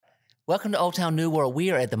Welcome to Old Town New World.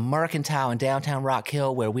 We are at the Mercantile in downtown Rock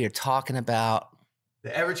Hill, where we are talking about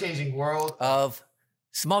the ever-changing world of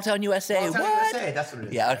small town USA. Small town what? USA, that's what it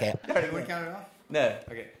is. Yeah, okay. You want to count it off? No.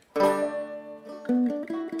 Okay.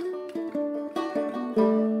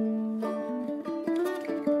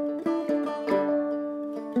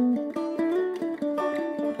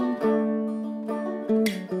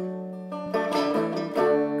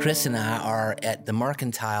 Chris and I are at the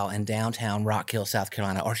Mercantile in downtown Rock Hill, South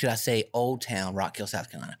Carolina, or should I say Old Town Rock Hill, South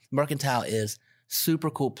Carolina. Mercantile is super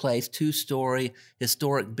cool place, 2-story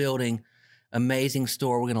historic building, amazing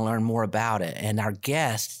store. We're going to learn more about it. And our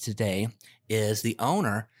guest today is the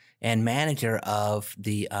owner and manager of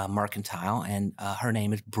the Mercantile, and her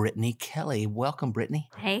name is Brittany Kelly. Welcome, Brittany.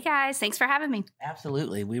 Hey, guys. Thanks for having me.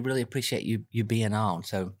 Absolutely. We really appreciate you being on.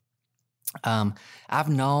 So I've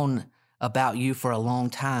known about you for a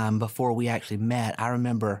long time before we actually met. I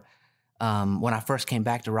remember when I first came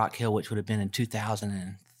back to Rock Hill, which would have been in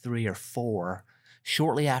 2003 or 4.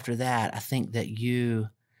 Shortly after that, I think that you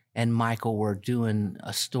and Michael were doing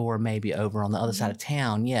a store maybe over on the other side of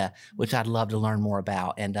town, which I'd love to learn more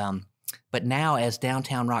about. And but now as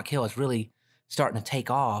downtown Rock Hill is really starting to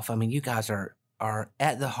take off, I mean, you guys are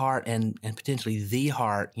at the heart and potentially the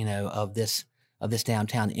heart, of this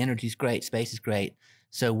downtown. The energy's great, space is great.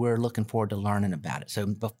 So we're looking forward to learning about it. So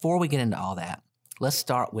before we get into all that, let's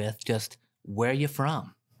start with just where you're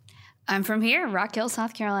from. I'm from here, Rock Hill,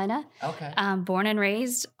 South Carolina. Okay. Born and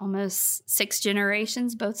raised, almost 6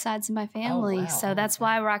 generations, both sides of my family. Oh, wow. So that's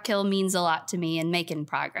why Rock Hill means a lot to me and making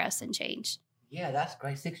progress and change. Yeah, that's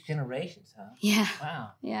great. 6 generations, huh? Yeah.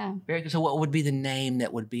 Wow. Yeah. Very good. So what would be the name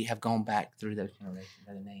that would have gone back through those generations?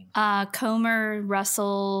 Are the names? Comer,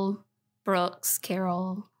 Russell, Brooks,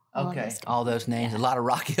 Carroll. All those names. Yeah. A lot of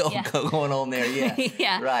Rock Hill going on there. Yeah.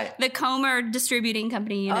 Yeah. Right. The Comer Distributing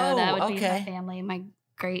Company, that would be my family. My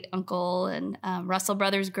great uncle and Russell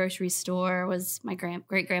Brothers Grocery Store was my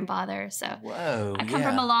great grandfather. So whoa, I come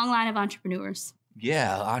from a long line of entrepreneurs.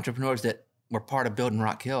 Yeah, entrepreneurs that were part of building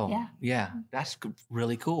Rock Hill. Yeah, that's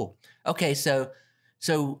really cool. Okay, so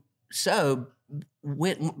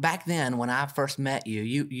back then when I first met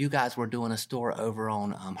you guys were doing a store over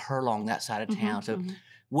on Herlong, that side of town.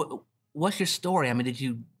 What's your story? I mean, did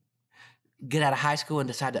you get out of high school and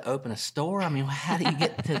decide to open a store? I mean, how did you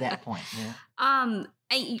get to that point?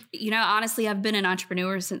 Honestly, I've been an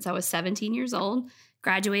entrepreneur since I was 17 years old.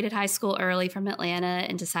 Graduated high school early from Atlanta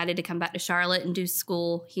and decided to come back to Charlotte and do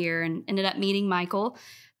school here, and ended up meeting Michael.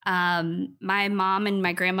 My mom and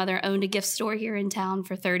my grandmother owned a gift store here in town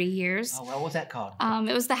for 30 years. Oh, what was that called?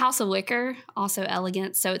 It was the House of Wicker, also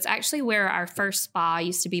elegant. So it's actually where our first spa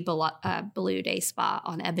used to be, Blue Day Spa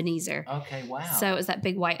on Ebenezer. Okay, wow. So it was that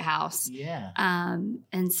big white house. Yeah.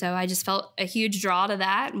 And so I just felt a huge draw to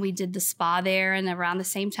that. And we did the spa there. And around the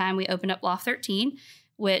same time, we opened up Loft 13,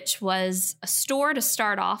 which was a store to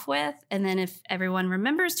start off with. And then if everyone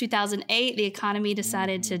remembers, 2008, the economy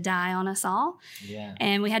decided to die on us all. Yeah.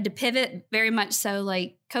 And we had to pivot very much so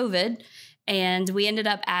like COVID. And we ended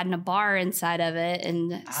up adding a bar inside of it.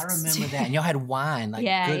 And I remember that. And y'all had wine. Good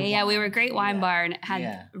wine. We were a great wine Yeah. bar, and it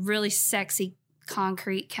had really sexy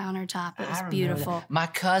concrete countertop. It was beautiful. That. My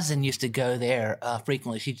cousin used to go there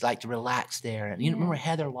frequently. She'd like to relax there. And you remember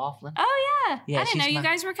Heather Laughlin? Oh, yeah. I didn't know she's you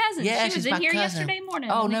guys were cousins. Yeah, she was in here yesterday morning.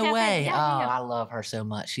 Oh, in the no cafe. way. Yeah, I love her so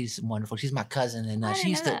much. She's wonderful. She's my cousin, and she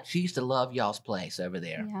used to love y'all's place over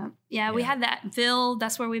there. Yeah, we had that. Phil,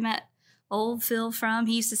 that's where we met old Phil from.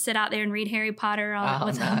 He used to sit out there and read Harry Potter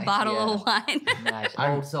with a bottle of wine. Nice.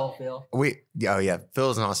 Old soul Phil.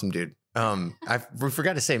 Phil's an awesome dude. We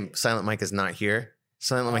forgot to say Silent Mike is not here.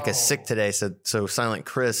 Silent Mike is sick today, so Silent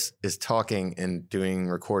Chris is talking and doing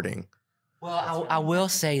recording. Well, I will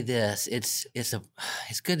say this: it's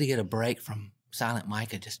good to get a break from Silent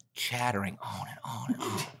Micah just chattering on and on and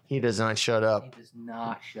on. He does not shut up. He does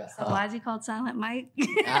not shut up. So why is he called Silent Mike?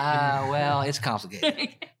 Well, it's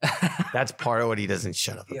complicated. That's part of what he doesn't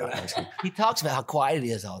shut up about. He talks about how quiet he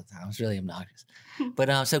is all the time. It's really obnoxious.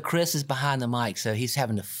 But so Chris is behind the mic, so he's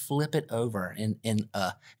having to flip it over.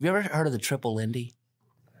 Have you ever heard of the triple Lindy?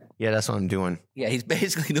 Yeah, that's what I'm doing. Yeah, he's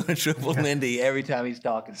basically doing a triple Lindy every time he's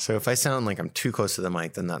talking. So if I sound like I'm too close to the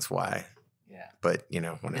mic, then that's why. Yeah. But,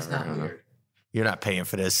 whatever. It's not weird. You're not paying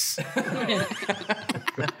for this.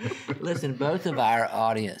 Listen, both of our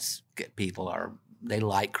audience people they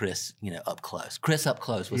like Chris, up close. Chris Up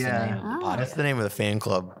Close was the name of the podcast. That's the name of the fan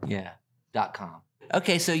club. Yeah, .com.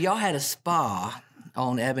 Okay, so y'all had a spa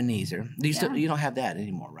on Ebenezer. You don't have that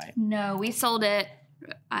anymore, right? No, we sold it,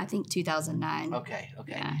 I think, 2009. Okay.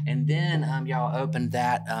 Yeah. And then y'all opened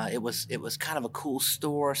that. It was kind of a cool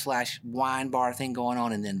store / wine bar thing going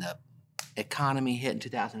on, and then the economy hit in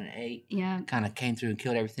 2008. Yeah. Kind of came through and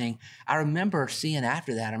killed everything. I remember seeing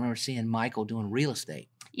Michael doing real estate.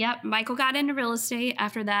 Yep. Michael got into real estate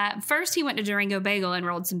after that. First, he went to Durango Bagel and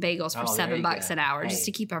rolled some bagels for $7 an hour just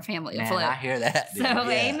to keep our family afloat. I hear that. So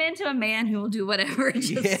amen to a man who will do whatever.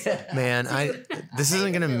 Man, this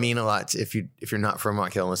isn't going to mean a lot if you're not from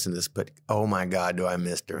Rock Hill and listen to this, but oh my God, do I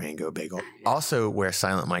miss Durango Bagel. Also where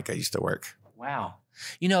Silent Micah used to work. Wow.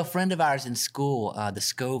 You know, a friend of ours in school, the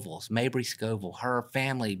Scovilles, Mabry Scoville, her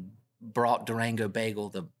family brought Durango Bagel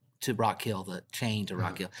to Rock Hill, the chain to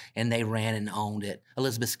Rock Hill, and they ran and owned it.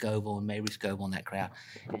 Elizabeth Scoville and Mabry Scoville and that crowd.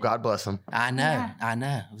 Well, God bless them. I know.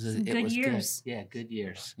 It was good years. Good. Yeah, good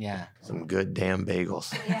years. Yeah. Some good damn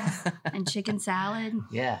bagels. Yeah. And chicken salad.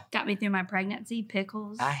 Yeah. Got me through my pregnancy,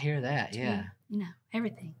 pickles. I hear that, yeah. You know,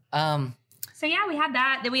 everything. So yeah, we had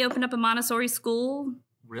that. Then we opened up a Montessori school.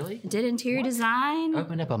 Really? Did interior design.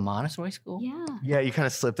 Opened up a Montessori school? Yeah. Yeah, you kind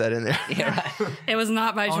of slipped that in there. Yeah, right. It was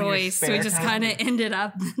not by On your choice. spare We just time? kind of ended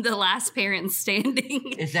up the last parent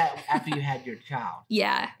standing. Is that after you had your child?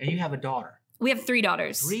 Yeah. And you have a daughter? We have 3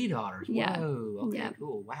 daughters. 3 daughters? Yeah. Whoa. Okay, Yeah.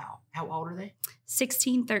 cool. Wow. How old are they?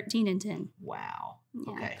 16, 13, and 10. Wow.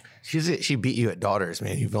 Yeah. Okay. She beat you at daughters,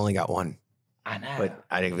 man. You've only got one. I know. But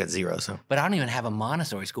I didn't get 0, so. But I don't even have a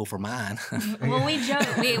Montessori school for mine. Well, we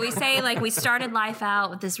joke. We say, like, we started life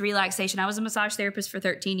out with this relaxation. I was a massage therapist for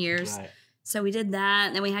 13 years. Right. So we did that.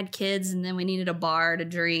 And then we had kids, and then we needed a bar to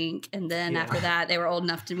drink. And then after that, they were old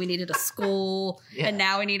enough we needed a school. Yeah. And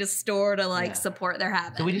now we need a store to, support their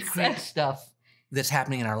habits. So we just create stuff that's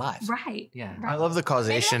happening in our lives. Right. Yeah. I love the Maybe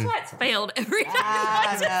causation. that's why it's failed every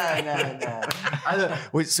time.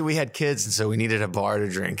 No. So we had kids, and so we needed a bar to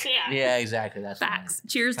drink. Yeah. Yeah, exactly. That's Facts.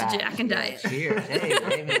 Cheers to Jack and Diet. Cheers. Hey,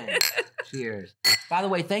 amen. Cheers. By the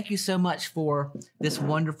way, thank you so much for this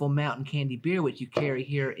wonderful mountain candy beer, which you carry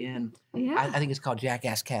here in, Yeah. I think it's called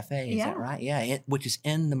Jackass Cafe. Is that right? Yeah. Which is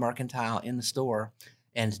in the Mercantile in the store,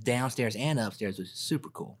 and it's downstairs and upstairs, which is super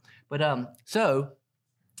cool. But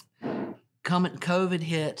COVID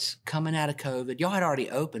hits, coming out of COVID. Y'all had already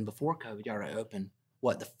opened before COVID. Y'all already opened,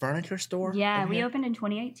 what, the furniture store? Yeah, over we here? opened in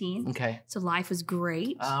 2018. Okay. So life was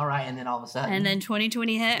great. All right. And then all of a sudden. And then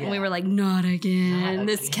 2020 hit, and we Yeah. were like, not again. Not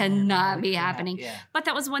This again. cannot be Yeah, happening. yeah. But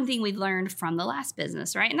that was one thing we learned from the last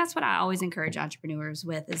business, right? And that's what I always encourage entrepreneurs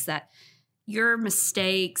with is that your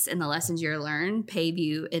mistakes and the lessons you learn pave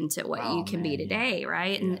you into what you can be today,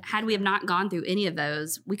 right? Yeah. And had we have not gone through any of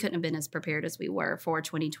those, we couldn't have been as prepared as we were for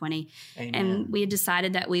 2020. Amen. And we had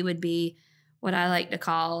decided that we would be what I like to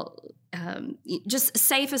call just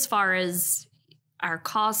safe as far as our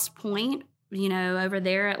cost point. You know, over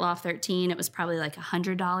there at Loft 13, it was probably like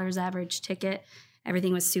 $100 average ticket.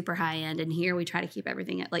 Everything was super high end. And here we try to keep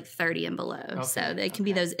everything at like 30 and below. Okay, So they can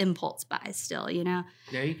be those impulse buys still, you know?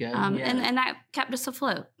 There you go. And that kept us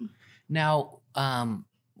afloat. Now,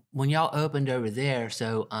 when y'all opened over there,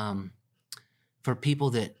 so for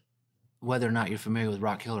people that, whether or not you're familiar with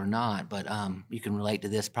Rock Hill or not, but you can relate to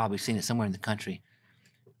this, probably seen it somewhere in the country.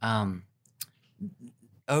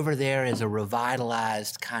 Over there is a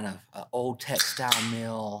revitalized kind of old textile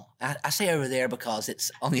mill. I say over there because it's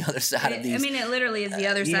on the other side of these. I mean, it literally is the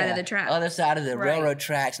other side of the track. Other side of the Right. railroad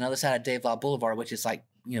tracks and other side of Dave Law Boulevard, which is like,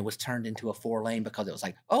 was turned into a 4-lane because it was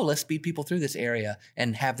like, oh, let's speed people through this area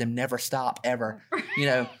and have them never stop ever.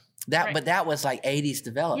 Right. But that was like 80s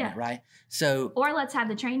development, Yeah. right? So Or let's have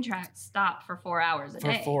the train tracks stop for 4 hours a for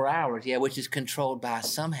day. 4 hours, which is controlled by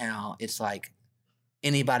somehow, it's like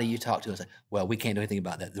anybody you talk to is like, well, we can't do anything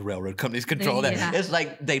about that. The railroad companies control Yeah. that. It's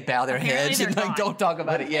like they bow their Apparently heads and they're like, gone. don't talk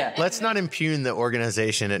about it. Yeah. Let's not impugn the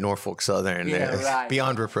organization at Norfolk Southern. Yeah, It's right.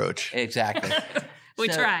 beyond reproach. Exactly. We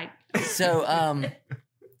So- tried.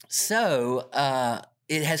 So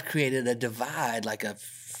it has created a divide, like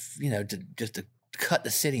just to cut the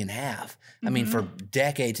city in half. I mean, for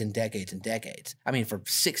decades and decades and decades. I mean, for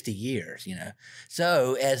 60 years,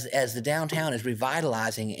 So as the downtown is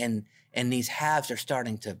revitalizing and these halves are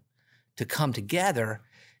starting to come together,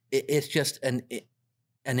 it's just an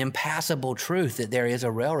impassable truth that there is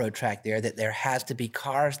a railroad track there, that there has to be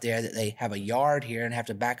cars there, that they have a yard here and have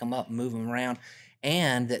to back them up and move them around,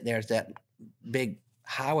 and that there's that big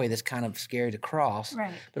highway that's kind of scary to cross.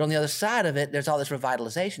 Right. But on the other side of it, there's all this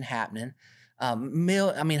revitalization happening.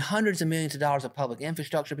 Hundreds of millions of dollars of public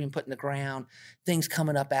infrastructure being put in the ground, things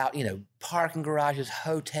coming up out, parking garages,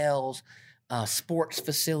 hotels, sports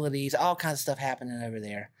facilities, all kinds of stuff happening over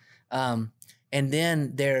there. And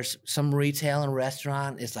then there's some retail and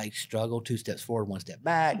restaurant. It's like struggle, 2 steps forward, 1 step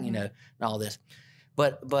back, and all this.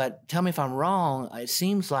 But tell me if I'm wrong. It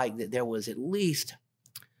seems like that there was at least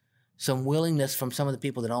some willingness from some of the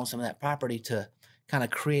people that own some of that property to kind of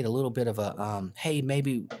create a little bit of a, hey,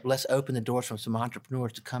 maybe let's open the doors for some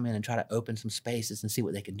entrepreneurs to come in and try to open some spaces and see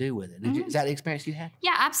what they can do with it. Is that the experience you had?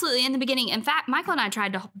 Yeah, absolutely. In the beginning, in fact, Michael and I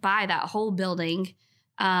tried to buy that whole building.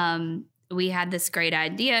 We had this great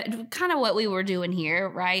idea, kind of what we were doing here,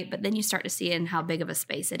 right? But then you start to see in how big of a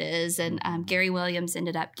space it is. And Gary Williams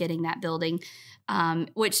ended up getting that building,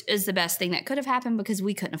 which is the best thing that could have happened because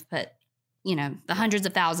we couldn't have put, the hundreds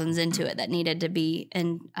of thousands into it that needed to be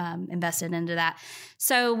invested into that.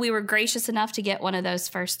 So we were gracious enough to get one of those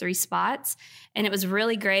first 3 spots. And it was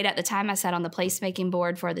really great. At the time, I sat on the placemaking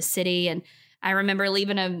board for the city. And I remember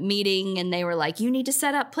leaving a meeting and they were like, you need to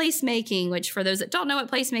set up placemaking, which for those that don't know what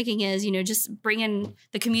placemaking is, just bringing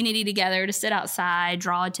the community together to sit outside,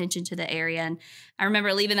 draw attention to the area. And I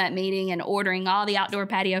remember leaving that meeting and ordering all the outdoor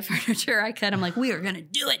patio furniture I could. I'm like, we are going to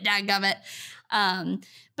do it, dadgummit.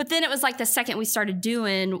 But then it was like the second we started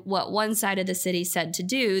doing what one side of the city said to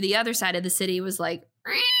do, the other side of the city was like,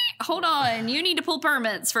 hold on, you need to pull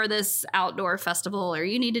permits for this outdoor festival or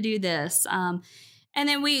you need to do this. And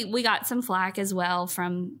then we got some flack as well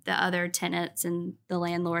from the other tenants and the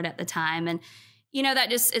landlord at the time. And,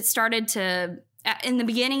 it started to, in the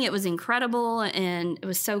beginning, it was incredible. And it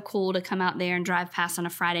was so cool to come out there and drive past on a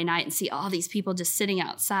Friday night and see all these people just sitting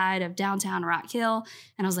outside of downtown Rock Hill.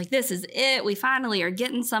 And I was like, this is it. We finally are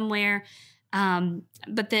getting somewhere.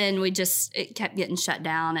 But then it kept getting shut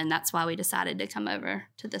down. And that's why we decided to come over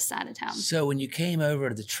to this side of town. So when you came over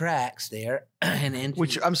to the tracks there and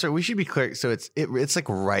which I'm sorry, we should be clear. So it's like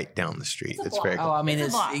right down the street. It's very cool. Oh, I mean,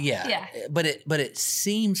 it's yeah. But it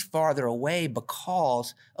seems farther away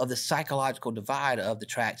because of the psychological divide of the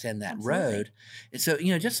tracks and that road. And so,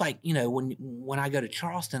 just like, when I go to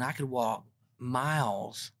Charleston, I could walk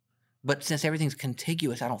miles. But since everything's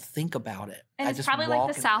contiguous, I don't think about it. And it's probably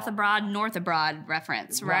like the South abroad, North abroad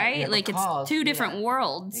reference, right? Yeah, like it's 2 different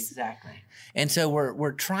worlds. Exactly. And so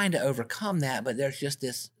we're trying to overcome that, but there's just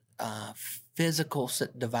this physical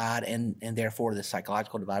divide and therefore the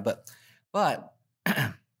psychological divide. But what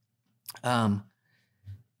I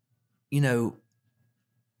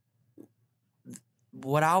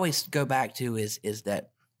always go back to is that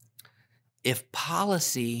if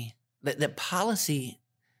policy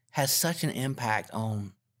has such an impact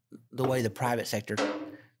on the way the private sector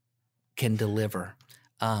can deliver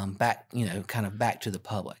back to the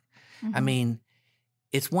public. Mm-hmm. I mean,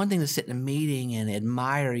 it's one thing to sit in a meeting and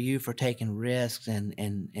admire you for taking risks and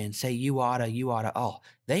say they ought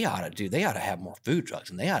to have more food trucks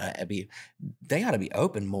and they ought to be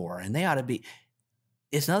open more and they ought to be.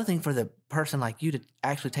 It's another thing for the person like you to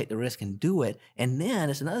actually take the risk and do it. And then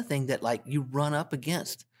it's another thing that like you run up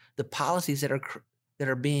against the policies that are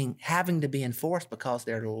having to be enforced because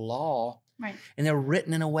they're law, right? And they're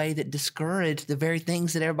written in a way that discourage the very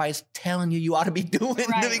things that everybody's telling you ought to be doing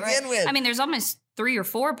to begin with. I mean, there's almost 3 or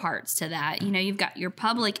 4 parts to that. You've got your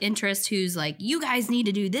public interest who's like, you guys need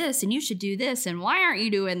to do this and you should do this. And why aren't you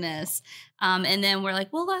doing this? And then we're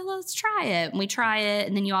like, well, let's try it. And we try it.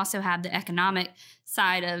 And then you also have the economic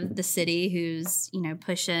side of the city who's,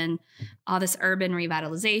 pushing all this urban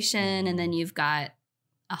revitalization. And then you've got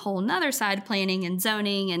a whole nother side, planning and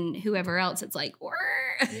zoning and whoever else. It's like,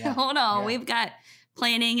 hold on, we've got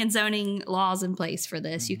planning and zoning laws in place for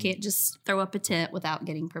this. Mm-hmm. You can't just throw up a tent without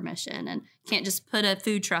getting permission and can't just put a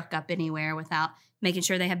food truck up anywhere without making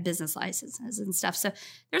sure they have business licenses and stuff. So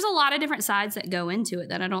there's a lot of different sides that go into it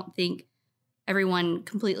that I don't think everyone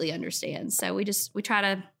completely understands. So we try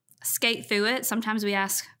to skate through it. Sometimes we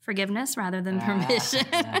ask forgiveness rather than permission.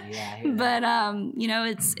 But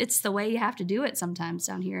it's the way you have to do it sometimes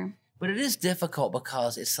down here. But it is difficult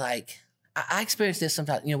because it's like I experience this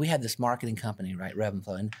sometimes. We have this marketing company, right, Rev and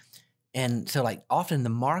Flow, and so like often the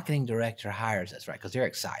marketing director hires us, right, because they're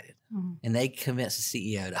excited and they convince the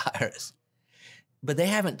CEO to hire us. But they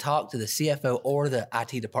haven't talked to the CFO or the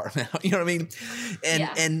IT department. You know what I mean?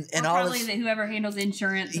 And all probably whoever handles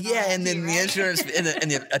insurance. And then the insurance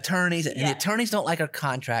and the attorneys. And the attorneys don't like our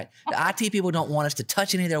contract. The IT people don't want us to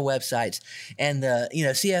touch any of their websites. And the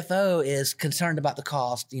CFO is concerned about the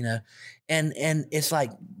cost. And it's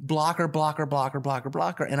like blocker.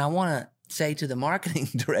 And I want to say to the marketing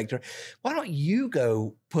director, why don't you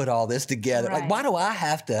go put all this together? Right. Like, why do I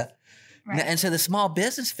have to? Right. And so the small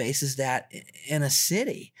business faces that in a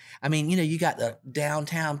city. I mean, you got the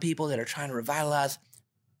downtown people that are trying to revitalize,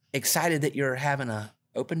 excited that you're having a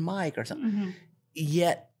open mic or something.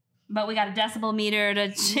 Mm-hmm. But we got a decibel meter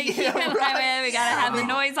to check. We got to have the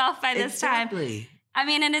noise off by this time. I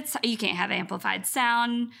mean, and you can't have amplified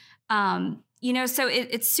sound. So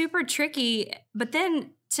it's super tricky. But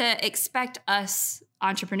then to expect us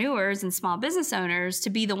entrepreneurs and small business owners to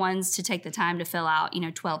be the ones to take the time to fill out,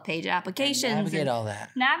 12-page applications. Navigate all that.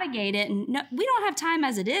 Navigate it. And no, we don't have time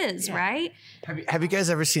as it is, right? Have you guys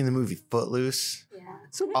ever seen the movie Footloose? Yeah.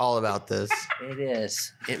 It's all about this. It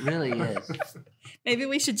is. It really is. Maybe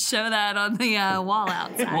we should show that on the wall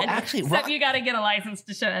outside. Well, actually, except you got to get a license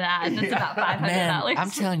to show that, and it's about $500. Man,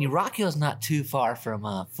 I'm telling you, Rock Hill's not too far from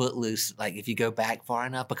Footloose. Like if you go back far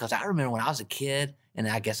enough, because I remember when I was a kid, and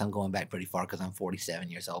I guess I'm going back pretty far because I'm 47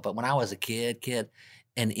 years old. But when I was a kid,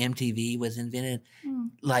 and MTV was invented,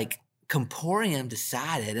 like Comporium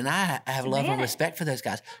decided, and I have love and respect for those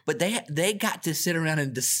guys, but they got to sit around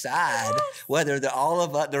and decide whether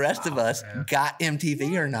the rest of us got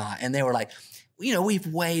MTV or not, and they were like, we've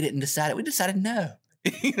weighed it and decided. We decided no.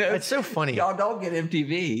 It's so funny. Y'all don't get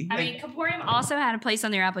MTV. I mean, Comporium also had a place on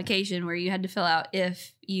their application where you had to fill out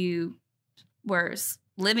if you were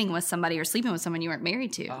living with somebody or sleeping with someone you weren't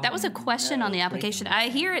married to. That was a question on the application. I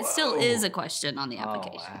hear it still is a question on the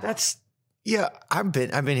application. Wow. I've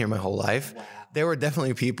been here my whole life. Wow. There were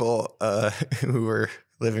definitely people who were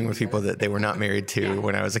living with people that they were not married to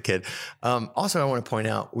when I was a kid. Also, I want to point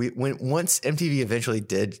out, once MTV eventually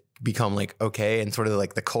did become like okay and sort of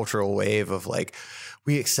like the cultural wave of like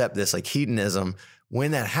we accept this like hedonism.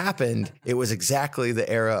 When that happened, it was exactly the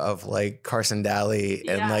era of like Carson Daly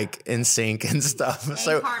and like NSYNC and stuff. And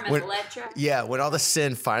so when all the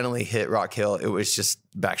sin finally hit Rock Hill, it was just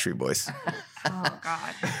Backstreet Boys. Oh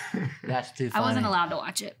God, that's too funny. I wasn't allowed to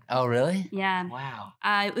watch it. Oh really? Yeah. Wow.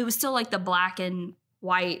 It was still like the black and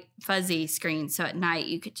white fuzzy screen, so at night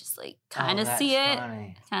you could just like kind of see it,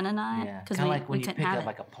 kind of not. Yeah, kind of like when you pick up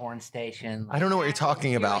like a porn station. I don't know what you're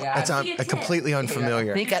talking about. That's completely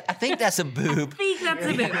unfamiliar. I think that's a boob. I think that's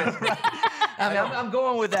a boob. I'm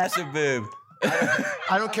going with that's a boob.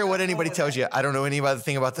 I don't care what anybody tells you. I don't know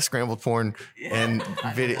anything about the scrambled porn and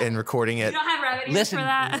and recording it. You don't have remedies for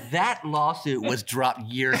that? That lawsuit was dropped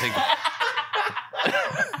years ago.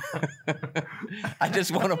 I just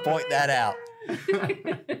want to point that out.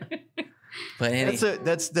 But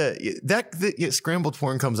the scrambled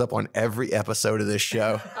porn comes up on every episode of this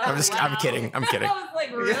show. I'm kidding. I'm kidding. I was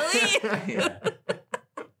like, really? Yeah.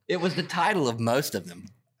 It was the title of most of them.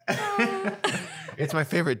 It's my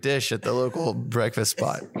favorite dish at the local breakfast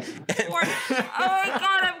spot. Oh my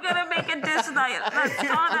God, I'm gonna make a dish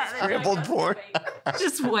that Scrambled porn.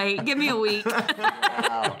 Just wait, give me a week.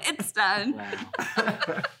 Wow. It's done.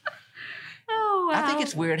 Wow. Oh wow. I think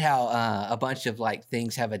it's weird how a bunch of like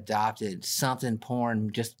things have adopted something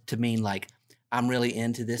porn just to mean like I'm really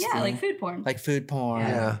into this thing. Yeah, like food porn. Like food porn.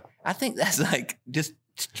 Yeah. I think that's like just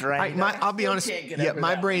strange. I'll be honest. Yeah,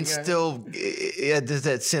 my brain still does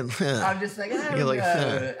that sim. I'm just like, I don't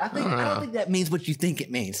know. I don't think that means what you think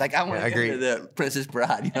it means. Like I want to go to the Princess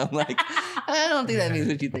Bride. I'm like, I don't think that means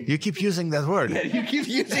what you think. You keep using that word. Yeah, you keep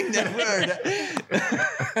using that word.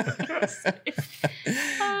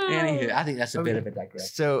 Anywho, I think that's a bit of a digression.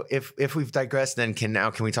 So if we've digressed, then can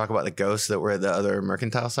we talk about the ghosts that were at the other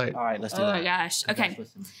Mercantile site? All right, let's do that. that. Oh my gosh. Okay.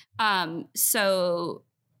 So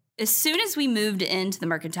as soon as we moved into the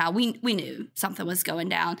Mercantile, we knew something was going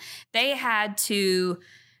down. They had to,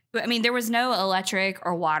 there was no electric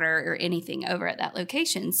or water or anything over at that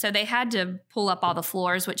location. So they had to pull up all the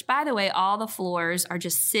floors, which, by the way, all the floors are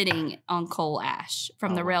just sitting on coal ash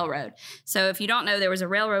from the railroad. So if you don't know, there was a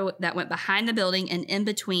railroad that went behind the building and in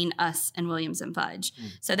between us and Williams and Fudge.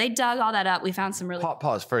 So they dug all that up. We found some really...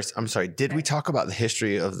 Pause first. I'm sorry. Did we talk about the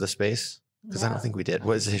history of the space? Because I don't think we did.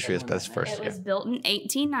 What is the history of the space first? It was built in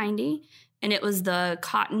 1890. And it was the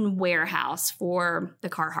cotton warehouse for the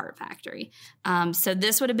Carhartt factory. So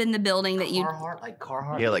this would have been the building that you... Carhartt? Like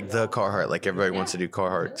Carhartt? Yeah, like the Carhartt. Like everybody wants to do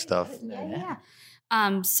Carhartt stuff. Yeah.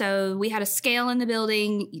 So we had a scale in the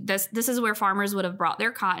building. This is where farmers would have brought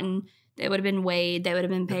their cotton. They would have been weighed. They would have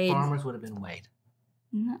been paid. The farmers would have been weighed.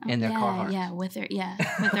 No, in their Carhartt. Yeah, with their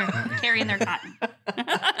carrying their cotton.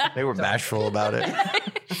 They were bashful about it.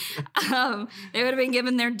 They would have been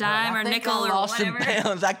given their dime or nickel or lost whatever. Some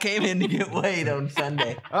pounds. I came in to get weighed on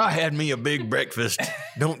Sunday. I had me a big breakfast.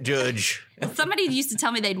 Don't judge. Somebody used to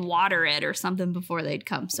tell me they'd water it or something before they'd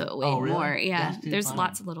come, so it weighed really? more. Yeah, there's funny.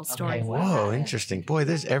 lots of little stories. Okay, whoa, interesting. Boy,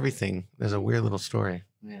 there's everything. There's a weird little story.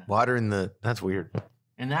 Yeah. Water in that's weird.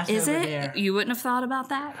 And that's Is over it? there. You wouldn't have thought about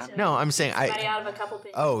that? No, I'm saying out of a couple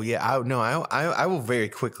things. Oh yeah, I will very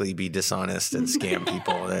quickly be dishonest and scam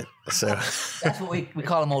people. That's what we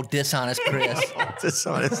call him, old dishonest Chris.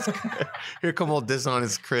 Dishonest. Here come old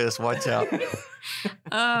dishonest Chris. Watch out.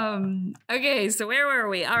 Okay, so where were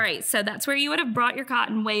we? All right, so that's where you would have brought your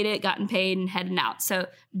cotton, weighed it, gotten paid, and heading out. So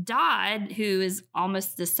Dodd, who is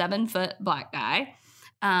almost the 7-foot black guy,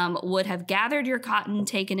 would have gathered your cotton,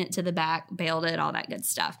 taken it to the back, baled it, all that good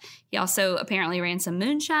stuff. He also apparently ran some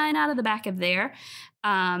moonshine out of the back of there.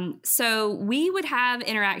 So we would have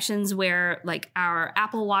interactions where like our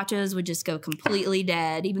Apple Watches would just go completely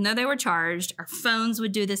dead, even though they were charged. Our phones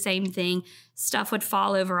would do the same thing. Stuff would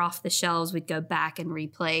fall over off the shelves. We'd go back and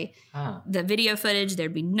replay the video footage.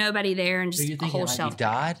 There'd be nobody there, and just so a whole shelf. You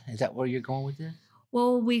died? Is that where you're going with this?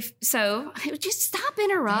 Well, just stop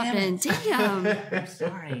interrupting. Damn. I'm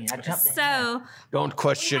sorry. I jumped in. So don't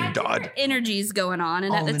question Dodd. Energies going on,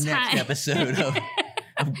 and on at the time, next episode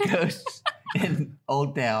of Ghosts in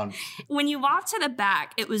Old Town. When you walk to the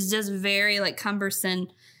back, it was just very like cumbersome.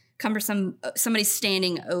 Somebody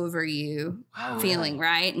standing over you, feeling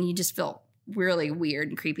right, and you just felt really weird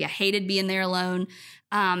and creepy. I hated being there alone.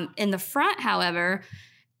 In the front, however,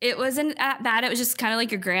 it wasn't that bad. It was just kind of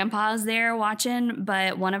like your grandpa's there watching.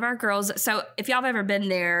 But one of our girls, so if y'all have ever been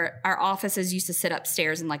there, our offices used to sit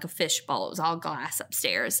upstairs in like a fishbowl. It was all glass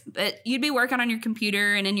upstairs. But you'd be working on your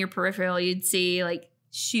computer, and in your peripheral, you'd see like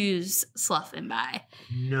shoes sloughing by.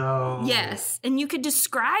 No. Yes. And you could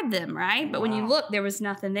describe them, right? But when you look, there was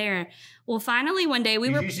nothing there. Well, finally, one day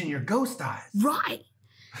You're using your ghost eyes. Right.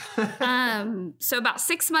 So about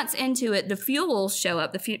 6 months into it, the Fuel will show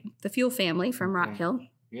up, the Fuel family from Rock Hill.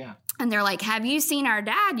 Yeah. And they're like, have you seen our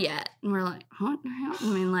dad yet? And we're like, what the hell?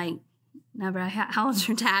 I mean, like, no, but how old's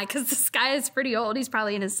your dad? Because this guy is pretty old. He's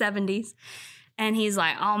probably in his 70s. And he's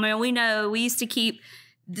like, oh, man, we know. We used to keep,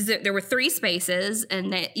 there were 3 spaces,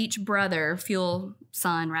 and each brother, Fuel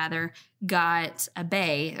son rather, got a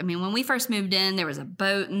bay. I mean, when we first moved in, there was a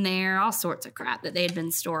boat in there, all sorts of crap that they had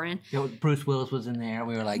been storing. Bruce Willis was in there.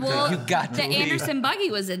 We were like, well, you got the Anderson buggy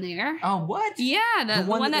was in there. Oh, what? Yeah. The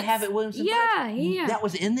one that they have at Williamson Yeah, Buggy? yeah. That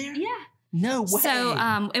was in there? Yeah. No way. So,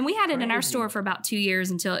 and we had it in our store for about 2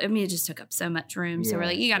 years until, I mean, it just took up so much room. So we're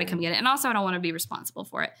like, you got to come get it. And also, I don't want to be responsible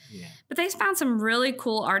for it. Yeah. But they found some really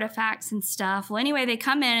cool artifacts and stuff. Well, anyway, they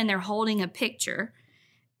come in and they're holding a picture.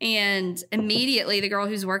 And immediately the girl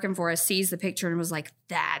who's working for us sees the picture and was like,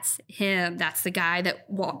 that's him. That's the guy that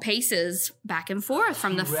paces back and forth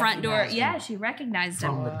from the front door. Yeah, she recognized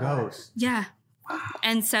him. From the ghost. Yeah.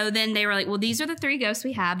 And so then they were like, well, these are the 3 ghosts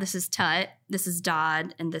we have. This is Tut, this is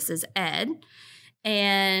Dodd, and this is Ed.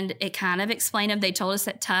 And it kind of explained them. They told us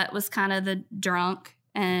that Tut was kind of the drunk,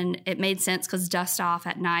 and it made sense because dust off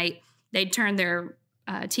at night. They'd turn their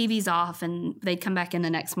TVs off, and they'd come back in the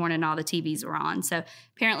next morning and all the TVs were on. So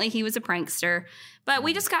apparently he was a prankster. But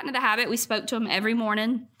we just got into the habit. We spoke to him every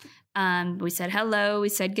morning. We said hello. We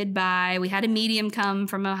said goodbye. We had a medium come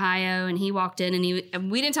from Ohio, and he walked in,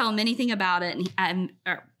 and we didn't tell him anything about it. And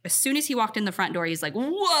as soon as he walked in the front door, he's like,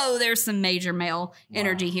 whoa, there's some major male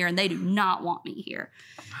energy here, and they do not want me here.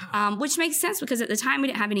 Which makes sense because at the time we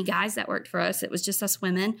didn't have any guys that worked for us. It was just us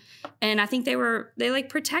women. And I think they like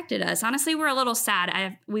protected us. Honestly, we're a little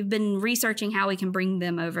sad. We've been researching how we can bring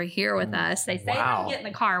them over here with us. They say they can get in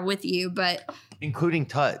the car with you, but... Including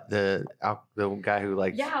Tut, the guy who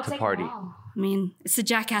likes to party. I mean, it's the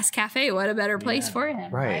Jackass Cafe. What a better place for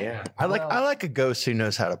him. Right, yeah. I like a ghost who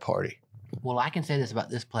knows how to party. Well, I can say this about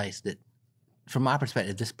this place, that from my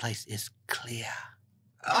perspective, this place is clear.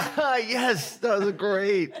 Yes, that was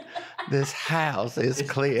great. This house is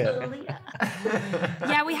clear.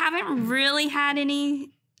 Yeah, we haven't really had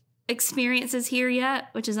any experiences here yet,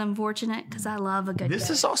 which is unfortunate because I love a good This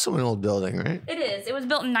ghost. is also an old building, right? It is. It was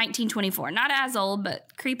built in 1924. Not as old,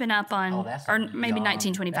 but creeping up on, or maybe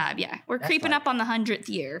 1925. Yeah, we're creeping up on the 100th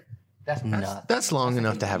year. That's nuts. That's long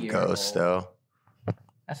enough to have ghosts, though.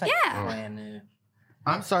 That's like brand new.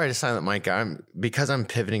 I'm sorry to silent Mike. Because I'm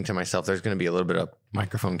pivoting to myself. There's going to be a little bit of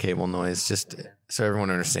microphone cable noise, just so everyone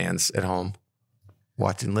understands at home,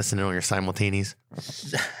 watching, listening on your simultaneous.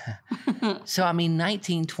 So, I mean,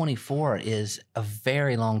 1924 is a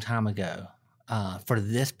very long time ago for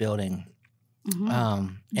this building. Mm-hmm.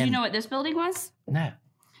 Do you know what this building was? No.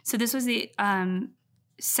 So this was the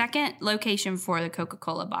second location for the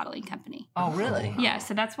Coca-Cola bottling company. Oh, really? Yeah,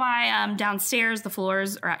 so that's why downstairs the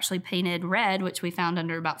floors are actually painted red, which we found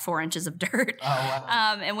under about 4 inches of dirt. Oh,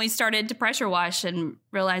 wow. And we started to pressure wash and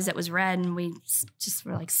realized it was red, and we just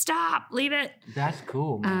were like, stop, leave it. That's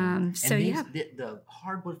cool, man. So, and the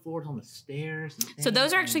hardwood floors on the stairs. And so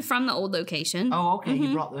those are actually from the old location. Oh, okay. Mm-hmm.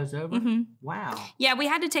 You brought those over? Mm-hmm. Wow. Yeah, we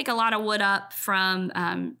had to take a lot of wood up from,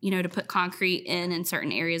 to put concrete in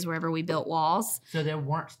certain areas wherever we built walls. So there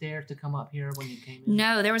weren't stairs to come up here when you came in?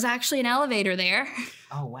 No, there was actually an elevator there.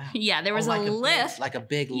 Oh, wow. Yeah, there was a lift. Like a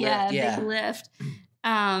big lift. Yeah, big lift.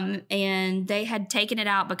 And they had taken it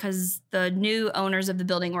out because the new owners of the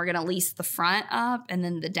building were going to lease the front up and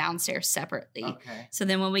then the downstairs separately. Okay. So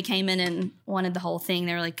then when we came in and wanted the whole thing,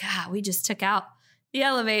 they were like, God, we just took out the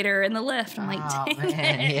elevator and the lift. I'm like, oh, dang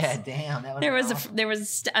man. it. Yeah, damn. That was There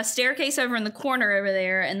was a staircase over in the corner over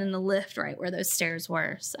there, and then the lift right where those stairs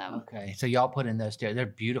were. So okay. So y'all put in those stairs. They're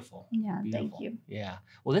beautiful. yeah, Beautiful. thank you. Yeah.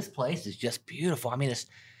 Well, this place is just beautiful. I mean,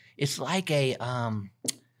 it's like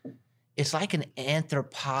it's like an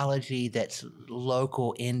anthropology that's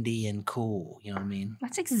local, indie, and cool. You know what I mean?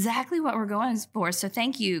 That's exactly what we're going for. So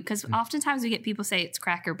thank you, because Mm. oftentimes we get people say it's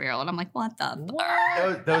Cracker Barrel, and I'm like, what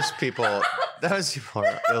the? Those people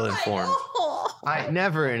are ill-informed. I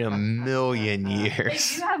never in a million They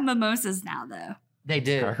years. do have mimosas now, though. They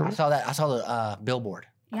do. Cracker I Barrel? saw that. I saw the billboard.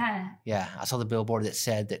 Yeah. Yeah, I saw the billboard that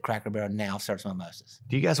said that Cracker Barrel now serves mimosas.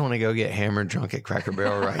 Do you guys want to go get hammered drunk at Cracker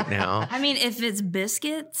Barrel right now? I mean, if it's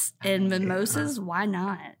biscuits and mimosas, why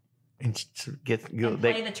not? And And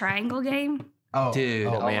play the triangle game. oh, Dude,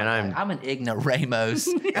 oh man, my God. I'm an ignoramus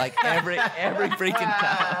like every freaking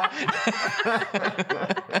time.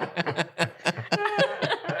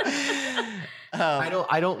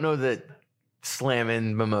 I don't know that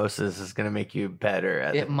slamming mimosas is going to make you better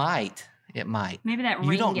at It might. Maybe that ring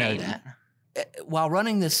You don't game. know that. While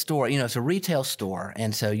running this store, it's a retail store,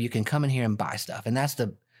 and so you can come in here and buy stuff, and that's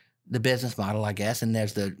the business model, I guess. And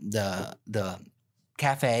there's the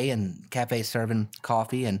cafe, and cafe serving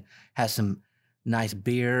coffee and has some nice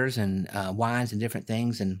beers and wines and different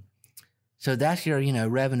things, and so that's your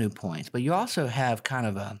revenue points. But you also have kind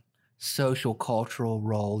of a social cultural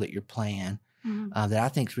role that you're playing Mhm. that I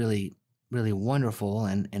think is really really wonderful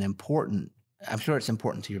and important. I'm sure it's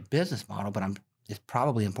important to your business model, but it's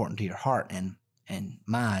probably important to your heart and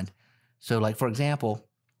mind. So, like, for example,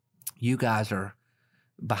 you guys are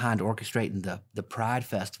behind orchestrating the Pride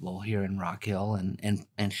Festival here in Rock Hill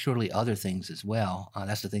and surely other things as well.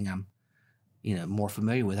 That's the thing I'm, more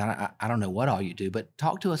familiar with. I don't know what all you do, but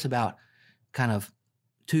talk to us about kind of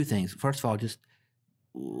two things. First of all, just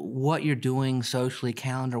what you're doing socially,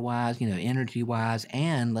 calendar-wise, energy-wise,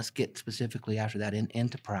 and let's get specifically after that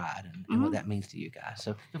into Pride and what that means to you guys.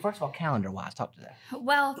 So first of all, calendar-wise, talk to that.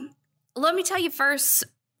 Well, let me tell you first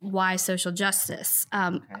why social justice.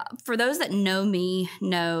 For those that know me,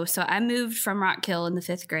 so I moved from Rock Hill in the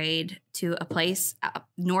 5th grade to a place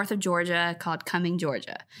north of Georgia called Cumming,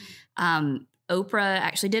 Georgia. Oprah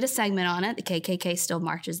actually did a segment on it. The KKK still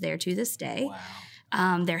marches there to this day.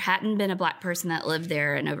 Wow. There hadn't been a Black person that lived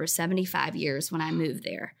there in over 75 years when I moved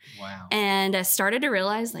there. Wow. And I started to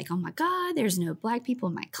realize, like, oh my God, there's no Black people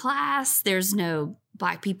in my class. There's no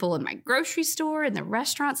Black people in my grocery store, in the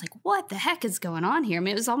restaurants. Like, what the heck is going on here? I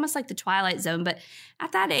mean, it was almost like the Twilight Zone. But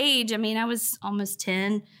at that age, I mean, I was almost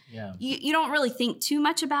 10. Yeah. You don't really think too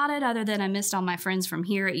much about it other than I missed all my friends from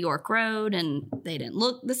here at York Road and they didn't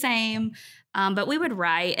look the same. But we would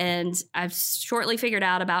write, and I've shortly figured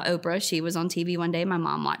out about Oprah. She was on TV one day. My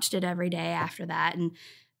mom watched it every day after that and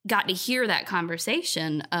got to hear that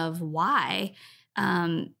conversation of why,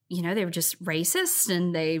 they were just racist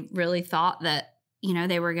and they really thought that,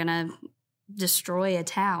 they were going to destroy a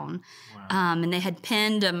town. Wow. And they had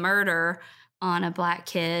pinned a murder on a Black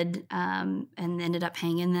kid and ended up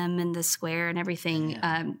hanging them in the square and everything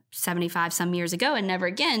 75 some years ago, and never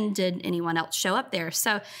again did anyone else show up there.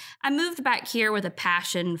 So I moved back here with a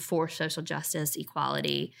passion for social justice,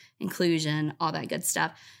 equality, inclusion, all that good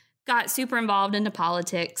stuff. Got super involved into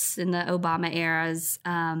politics in the Obama eras,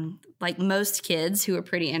 like most kids who were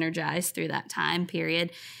pretty energized through that time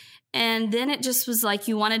period. And then it just was like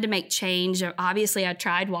you wanted to make change. Obviously, I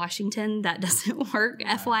tried Washington. That doesn't work,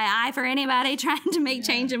 FYI, for anybody trying to make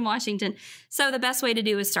change in Washington. So the best way to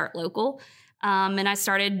do is start local. And I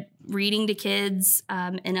started reading to kids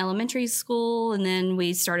in elementary school. And then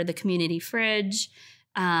we started the community fridge.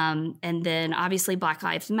 And then obviously Black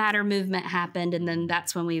Lives Matter movement happened. And then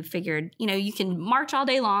that's when we figured, you can march all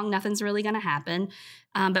day long. Nothing's really going to happen.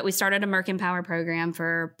 But we started a Mercantile program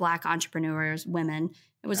for Black entrepreneurs, women.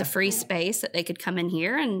 It was a free space that they could come in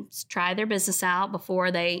here and try their business out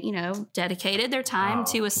before they, dedicated their time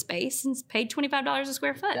to a space and paid $25 a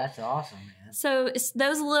square foot. That's awesome, man. So it's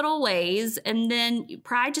those little ways. And then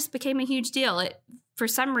Pride just became a huge deal. For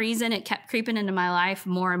some reason, it kept creeping into my life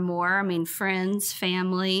more and more. I mean, friends,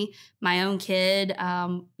 family, my own kid,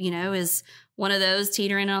 is one of those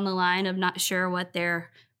teetering on the line of not sure what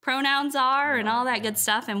their pronouns are and all that good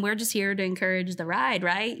stuff. And we're just here to encourage the ride,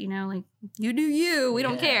 right? Like, you do you, we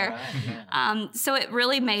don't care. Right, yeah. So it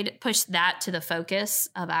really pushed that to the focus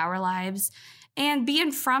of our lives. And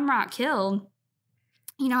being from Rock Hill,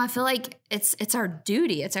 I feel like it's our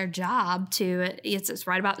duty, it's our job it's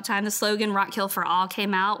right about the time the slogan Rock Hill for All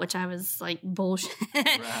came out, which I was like, bullshit.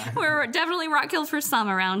 Right. We're definitely Rock Hill for some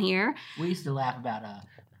around here. We used to laugh about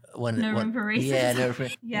No room for racism. Yeah, no room for,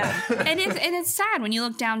 yeah. And it's sad when you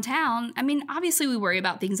look downtown. I mean, obviously we worry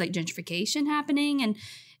about things like gentrification happening, and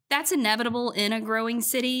that's inevitable in a growing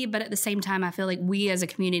city. But at the same time, I feel like we as a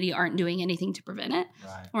community aren't doing anything to prevent it.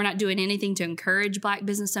 Right. We're not doing anything to encourage Black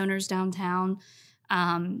business owners downtown.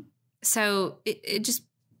 So it just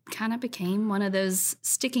kind of became one of those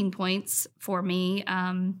sticking points for me.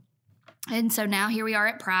 And so now here we are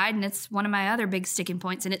at Pride, and it's one of my other big sticking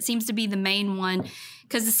points. And it seems to be the main one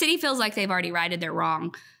because the city feels like they've already righted their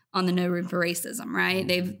wrong on the no room for racism, right?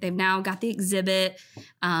 They've now got the exhibit.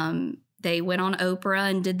 They went on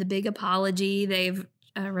Oprah and did the big apology. They've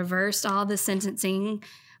reversed all the sentencing.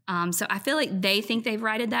 So I feel like they think they've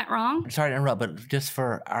righted that wrong. Sorry to interrupt, but just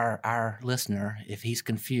for our listener, if he's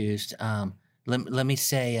confused, let me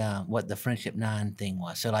say what the Friendship 9 thing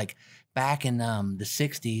was. So like back in the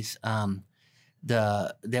 60s,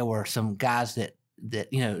 there were some guys that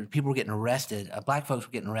people were getting arrested. Black folks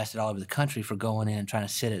were getting arrested all over the country for going in and trying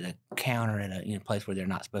to sit at a counter at a place where they're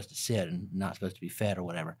not supposed to sit and not supposed to be fed or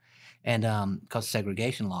whatever. And because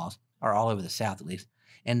segregation laws are all over the South at least,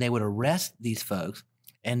 and they would arrest these folks,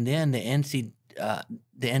 and then the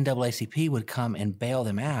NAACP would come and bail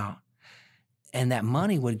them out, and that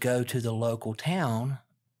money would go to the local town,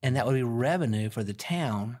 and that would be revenue for the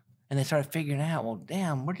town. And they started figuring out, well,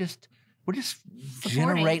 damn, we're just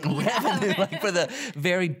generating revenue like for the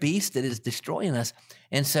very beast that is destroying us.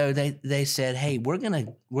 And so they said, hey, we're gonna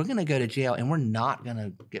go to jail, and we're not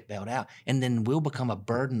gonna get bailed out, and then we'll become a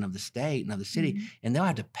burden of the state and of the city, and they'll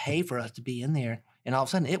have to pay for us to be in there. And all of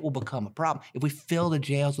a sudden, it will become a problem if we fill the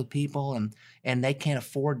jails with people, and they can't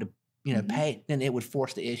afford to pay. Then it would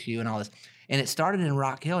force the issue and all this. And it started in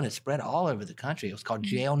Rock Hill, and it spread all over the country. It was called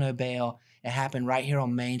Jail No Bail. It happened right here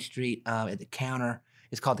on Main Street at the Counter.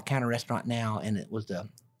 It's called the Counter Restaurant now, and it was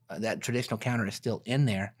that traditional counter is still in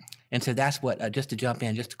there. And so that's what, just to jump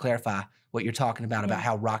in, just to clarify what you're talking about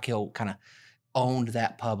how Rock Hill kind of owned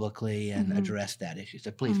that publicly and addressed that issue.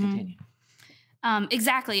 So please continue.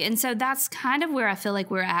 Exactly. And so that's kind of where I feel like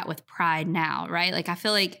we're at with Pride now, right? Like I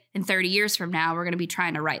feel like in 30 years from now, we're going to be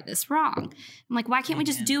trying to right this wrong. I'm like, why can't we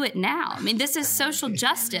just do it now? I mean, this is social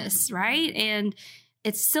justice, right? And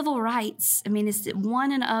it's civil rights. I mean, it's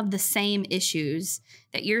one of the same issues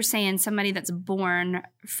that you're saying somebody that's born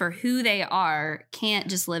for who they are can't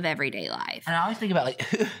just live everyday life. And I always think about like,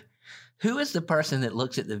 who is the person that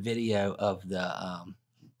looks at the video of the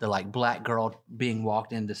like black girl being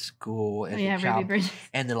walked into school as a child,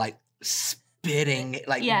 and the like spitting,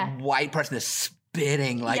 like white person is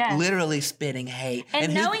spitting, like literally spitting hate.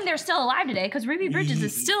 And knowing they're still alive today, because Ruby Bridges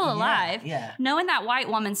is still alive. Yeah. Knowing that white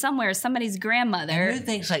woman somewhere is somebody's grandmother. And who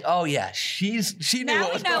thinks like, oh yeah, she knew what was going on.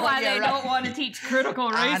 Now we know why they don't want to teach critical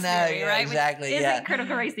race theory, right? Exactly. Isn't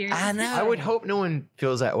critical race theory? I know. I would hope no one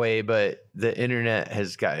feels that way, but the internet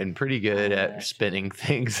has gotten pretty good at spinning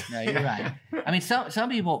things. No, you're right. I mean, some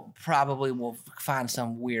people probably will find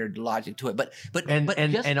some weird logic to it, but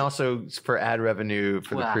also for ad revenue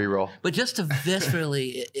for the pre-roll. But just to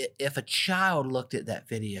viscerally, if a child looked at that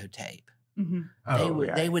videotape,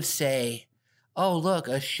 they would say, "Oh, look,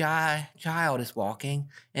 a shy child is walking,"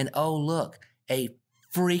 and "Oh, look, a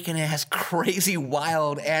freaking ass, crazy,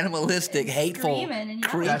 wild, animalistic, hateful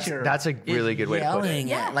creature." That's a really good way to put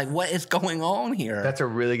it. Like, what is going on here? That's a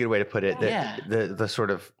really good way to put it. The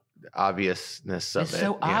sort of obviousness of it's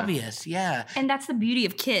so obvious, And that's the beauty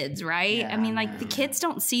of kids, right? I mean, like the kids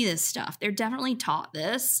don't see this stuff. They're definitely taught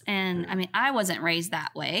this. And I mean, I wasn't raised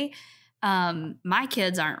that way. My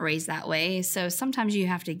kids aren't raised that way. So sometimes you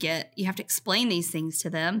have to explain these things to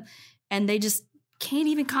them, and they just can't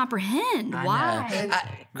even comprehend why.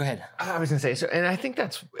 Go ahead. I was going to say, so, and I think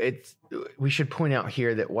we should point out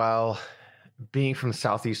here that while being from the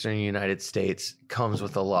Southeastern United States comes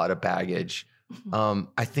with a lot of baggage,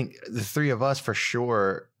 I think the three of us for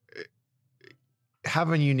sure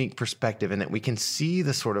have a unique perspective in that we can see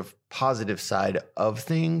the sort of positive side of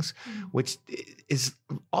things, which is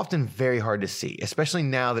often very hard to see, especially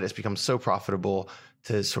now that it's become so profitable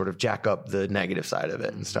to sort of jack up the negative side of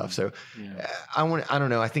it and stuff. So I don't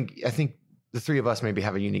know. I think the three of us maybe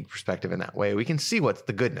have a unique perspective in that way. We can see what's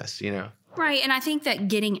the goodness, Right. And I think that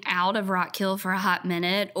getting out of Rock Hill for a hot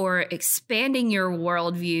minute or expanding your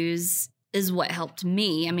worldviews is what helped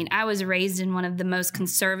me. I mean, I was raised in one of the most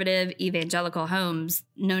conservative evangelical homes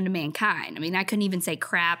known to mankind. I mean, I couldn't even say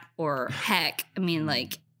crap or heck. I mean,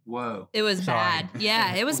 like, whoa, it was bad.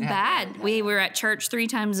 Yeah, it was bad. We were at church 3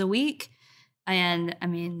 times a week. And I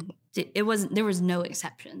mean, there was no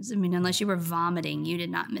exceptions. I mean, unless you were vomiting, you did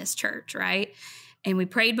not miss church, right? And we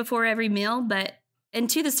prayed before every meal. And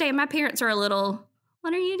to this day, my parents are a little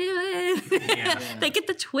what are you doing? They get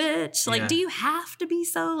the twitch. Like, do you have to be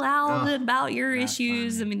so loud about your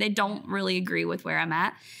issues? Funny. I mean, they don't really agree with where I'm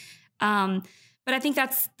at. But I think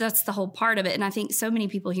that's the whole part of it. And I think so many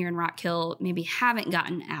people here in Rock Hill maybe haven't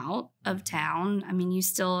gotten out of town. I mean,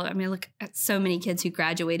 look at so many kids who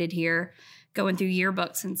graduated here going through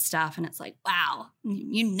yearbooks and stuff. And it's like, wow,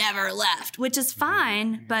 you never left, which is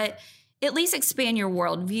fine. But at least expand your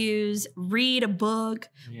worldviews, read a book,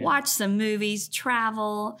 watch some movies,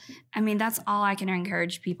 travel. I mean, that's all I can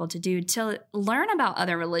encourage people to do, to learn about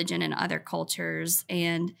other religion and other cultures.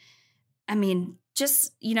 And I mean,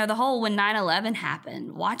 just, the whole when 9/11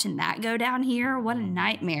 happened, watching that go down here, what a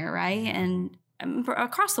nightmare, right? And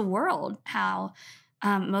across the world, how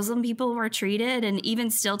Muslim people were treated. And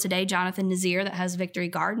even still today, Jonathan Nazir that has Victory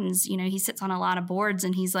Gardens, he sits on a lot of boards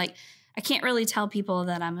and he's like, I can't really tell people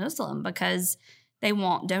that I'm Muslim because they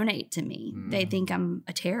won't donate to me. They think I'm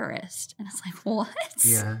a terrorist. And it's like, what?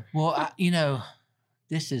 Yeah. Well,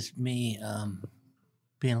 this is me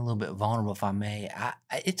being a little bit vulnerable, if I may.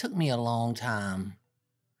 It took me a long time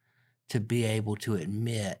to be able to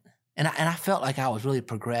admit, and I felt like I was really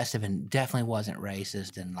progressive and definitely wasn't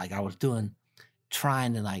racist, and like I was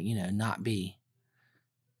trying to not be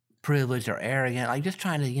privileged or arrogant, like just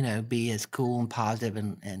trying to be as cool and positive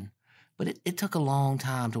but it took a long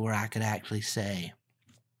time to where I could actually say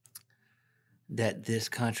that this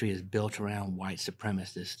country is built around white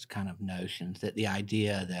supremacist kind of notions, that the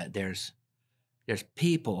idea that there's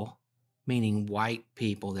people, meaning white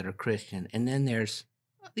people that are Christian, and then there's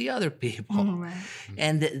the other people. Right.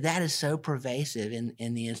 And that is so pervasive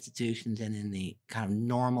in the institutions and in the kind of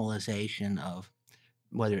normalization of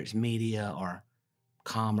whether it's media or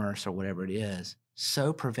commerce or whatever it is,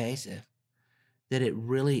 so pervasive that it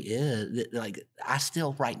really is. Like I'm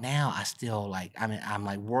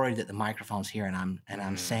like worried that the microphone's here and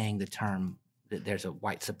I'm saying the term that there's a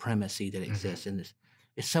white supremacy that exists in this.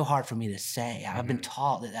 It's so hard for me to say. I've been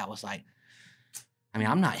taught that was like,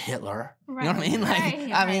 I'm not Hitler. Right. You know what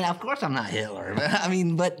I mean? Like, of course I'm not Hitler.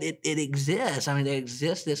 But it exists. There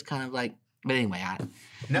exists this kind of like, but anyway,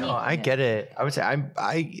 I get it. I would say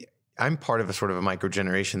I'm part of a sort of a micro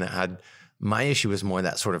generation that had, my issue was more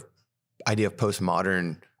that sort of idea of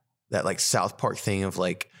postmodern, that like South Park thing of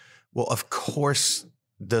like, well, of course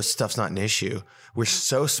this stuff's not an issue. We're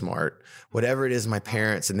so smart. Whatever it is my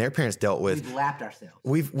parents and their parents dealt with, we've lapped ourselves.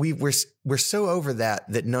 We're so over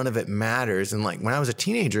that none of it matters. And like when I was a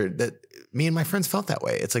teenager, that me and my friends felt that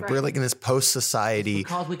way. It's like we're like in this post society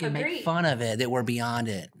because we can make fun of it, that we're beyond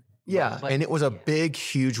it. Yeah. And it was a big,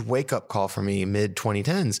 huge wake up call for me mid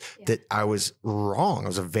 2010s that I was wrong. I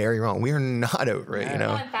was very wrong. We are not over it,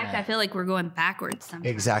 Well, in fact, I feel like we're going backwards sometimes.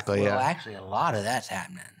 Exactly. Well, actually, a lot of that's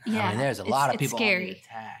happening. Yeah. There's a lot of people on the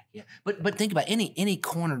attack. Yeah. But think about any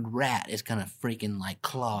cornered rat is going to freaking like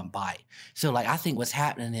claw and bite. So like, I think what's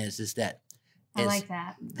happening is that I like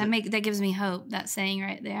that. That gives me hope, that saying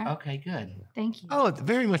right there. Okay, good. Thank you. Oh,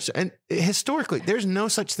 very much so. And historically, there's no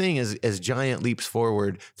such thing as giant leaps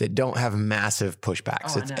forward that don't have massive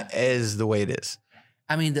pushbacks. It's as the way it is.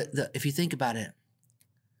 If you think about it,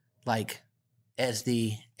 like as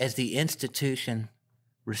the institution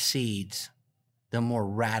recedes, the more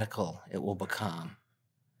radical it will become.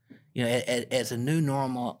 As a new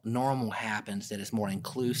normal happens that is more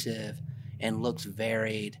inclusive and looks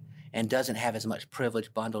varied and doesn't have as much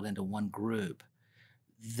privilege bundled into one group,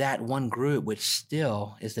 that one group, which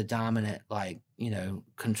still is the dominant,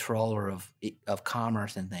 controller of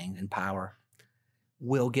commerce and things and power,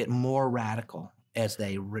 will get more radical as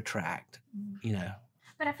they retract,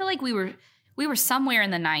 But I feel like we were somewhere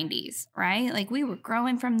in the 90s, right? Like we were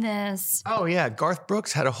growing from this. Oh yeah, Garth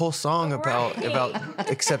Brooks had a whole song about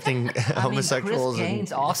accepting homosexuals. Chris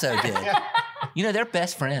Gaines also did. They're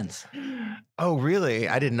best friends. Oh really?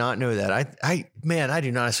 I did not know that. I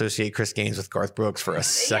do not associate Chris Gaines with Garth Brooks for a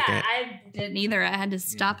second. Yeah, I didn't either. I had to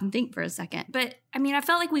stop and think for a second. But I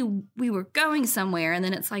felt like we were going somewhere, and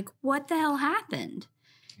then it's like, what the hell happened?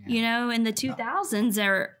 Yeah. In the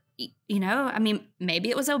 2000s, maybe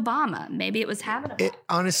it was Obama. Maybe it was having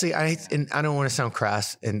honestly, I don't want to sound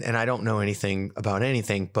crass, and I don't know anything about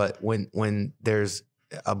anything, but when there's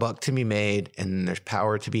a buck to be made and there's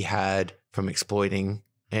power to be had from exploiting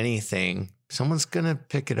anything, someone's going to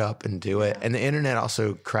pick it up and do it. And the internet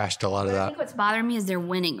also crashed a lot of that. I think what's bothering me is they're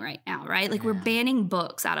winning right now, right? Like we're banning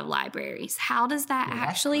books out of libraries. How does that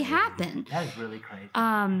actually happen? That is really crazy.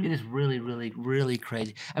 It is really, really, really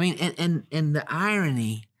crazy. And the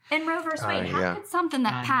irony. And Roe v. Wade, how could something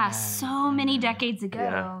that passed so many decades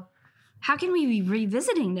ago, how can we be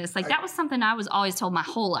revisiting this? Like that was something I was always told my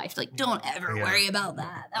whole life. Like, don't ever worry about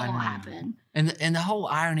that. That won't happen. And the whole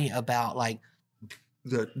irony about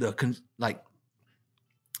like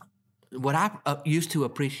what I used to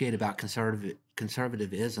appreciate about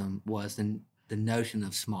conservatism was the notion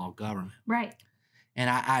of small government. Right. And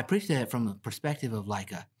I appreciate it from the perspective of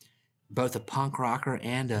like both a punk rocker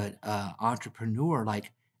and a entrepreneur.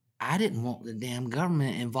 Like, I didn't want the damn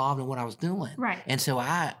government involved in what I was doing. Right. And so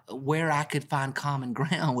where I could find common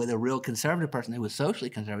ground with a real conservative person who was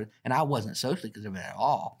socially conservative, and I wasn't socially conservative at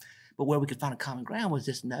all, but where we could find a common ground was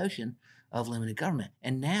this notion of limited government.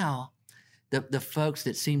 And now the folks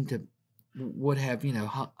that would have,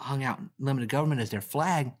 hung out limited government as their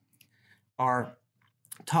flag are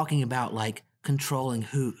talking about like controlling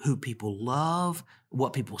who people love,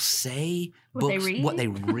 what people say, what books, they read. what they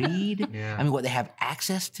read. Yeah. I mean, what they have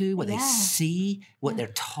access to, what they see, what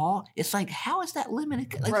they're taught. It's like, how is that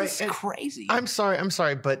limited? Like, it's crazy. I'm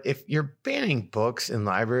sorry, but if you're banning books in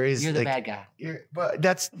libraries, You're the bad guy. But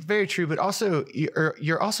that's very true. But also,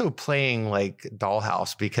 you're also playing like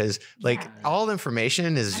dollhouse because like all the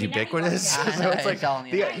information is ubiquitous. So it's like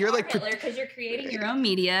you're like because you're creating your own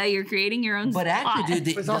media, you're creating your own. But actually,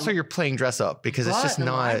 dude, it's also you're playing dress up because it's just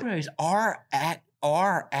not. Libraries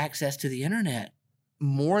are access to the internet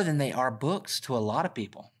more than they are books to a lot of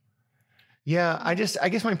people. Yeah, I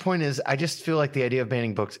guess my point is I just feel like the idea of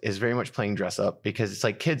banning books is very much playing dress up because it's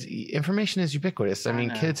like kids, information is ubiquitous. I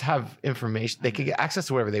mean, kids have information, they can get access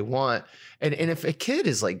to whatever they want. And if a kid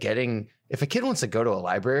is like if a kid wants to go to a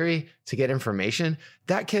library to get information,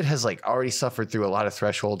 that kid has like already suffered through a lot of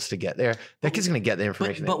thresholds to get there. That kid's going to get the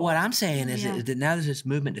information. But what I'm saying is that now there's this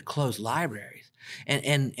movement to close libraries.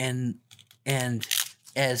 And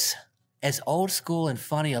as old school and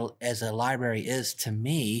funny as a library is to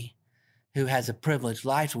me, who has a privileged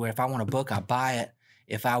life where if I want a book, I buy it.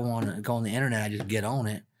 If I want to go on the internet, I just get on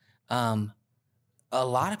it. A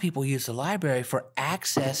lot of people use the library for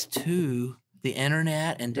access to the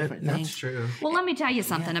internet and different things. That's true. Well, let me tell you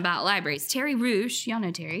something about libraries. Terry Roosh, y'all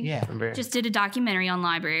know Terry. Yeah. Just did a documentary on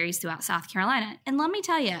libraries throughout South Carolina. And let me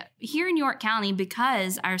tell you, here in York County,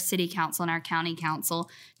 because our city council and our county council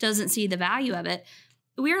doesn't see the value of it,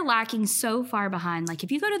 we're lacking so far behind. Like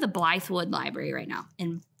if you go to the Blythewood Library right now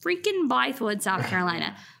in freaking Blythewood, South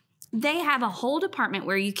Carolina, they have a whole department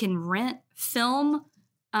where you can rent film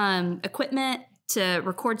equipment to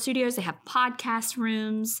record studios. They have podcast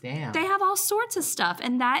rooms. Damn. They have all sorts of stuff.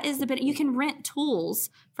 And that is the bit. You can rent tools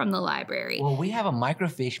from the library. Well, we have a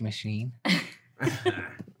microfiche machine.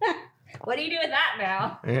 What do you do with that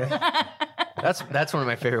now? Yeah. That's one of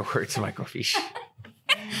my favorite words, microfiche.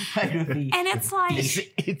 Microfiche. And it's like,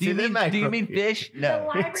 do you mean fish?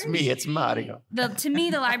 No, it's me. It's Mario. To me,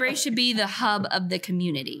 the library should be the hub of the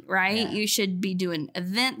community, right? Yeah. You should be doing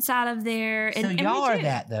events out of there. So y'all are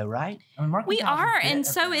that though, right? I mean, we are, and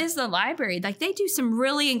so is the library. Like they do some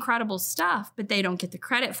really incredible stuff, but they don't get the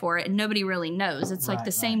credit for it, and nobody really knows. It's like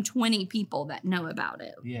the same 20 people that know about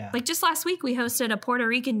it. Yeah. Like just last week, we hosted a Puerto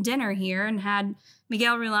Rican dinner here and had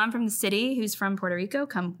Miguel Rulan from the city, who's from Puerto Rico,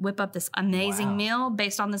 come whip up this amazing meal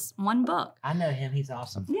based on this one book. I know him. He's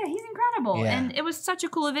awesome. Yeah, he's incredible. Yeah. And it was such a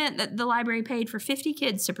cool event that the library paid for 50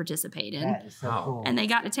 kids to participate in. That is so cool. And they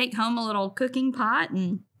got to take home a little cooking pot.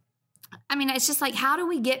 And I mean, it's just like, how do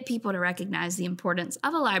we get people to recognize the importance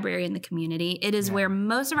of a library in the community? It is where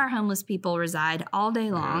most of our homeless people reside all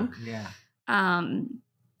day long. Yeah.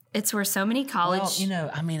 It's where so many college...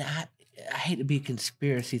 Well, I mean, I hate to be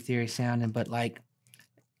conspiracy theory sounding, but like,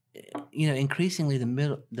 increasingly the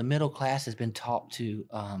middle class has been taught to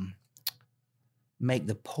make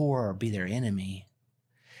the poor be their enemy,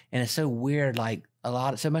 and it's so weird. Like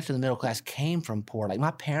so much of the middle class came from poor. Like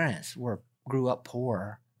my parents grew up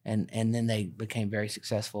poor, and then they became very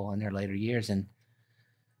successful in their later years,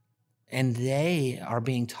 and they are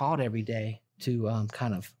being taught every day to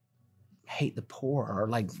kind of hate the poor, or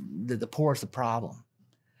like the poor is the problem.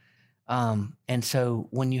 And so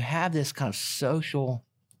when you have this kind of social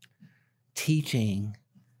teaching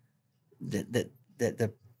that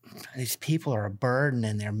these people are a burden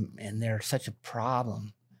and they're such a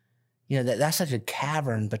problem, that's such a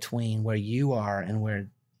cavern between where you are and where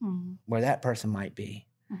that person might be,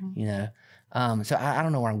 So I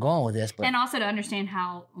don't know where I'm going with this, but and also to understand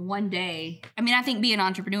how one day, I mean, I think being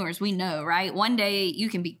entrepreneurs, we know, right? One day you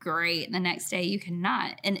can be great, and the next day you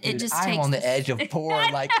cannot, and it just takes. I'm on the edge of poor,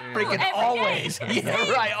 like freaking always.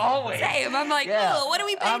 Yeah, right, always. Same. I'm like, oh, what do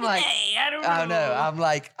we pay today? I don't know. I know. I'm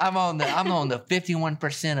like, I'm on the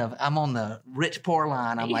 51% of. I'm on the rich poor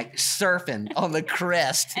line. I'm like surfing on the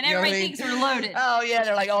crest. And everybody thinks we're loaded. Oh yeah,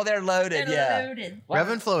 they're like, oh, they're loaded. They're loaded. Rev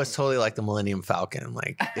and Flow is totally like the Millennium Falcon.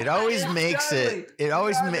 Like it always makes makes it. We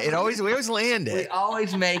always land it. We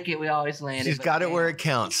always make it. We always land it. She's got it where it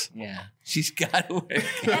counts. Yeah. She's got it where it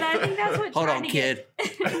counts. And I think that's what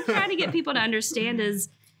trying to get people to understand is,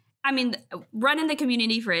 I mean, running the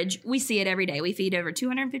community fridge, we see it every day. We feed over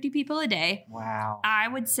 250 people a day. Wow. I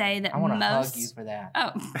would say that I want to hug you for that.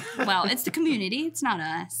 Oh, well, it's the community. It's not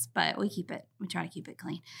us, but we try to keep it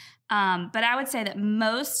clean. But I would say that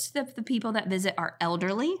most of the people that visit are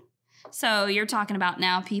elderly. So you're talking about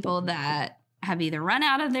now people that have either run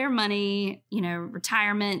out of their money,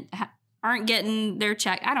 retirement, aren't getting their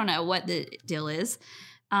check. I don't know what the deal is.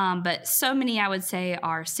 But so many, I would say,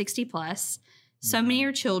 are 60 plus. So many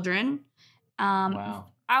are children. Wow.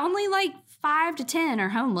 Only like 5 to 10 are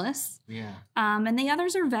homeless. Yeah. And the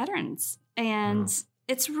others are veterans. And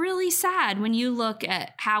it's really sad when you look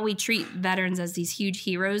at how we treat veterans as these huge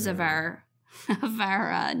heroes of our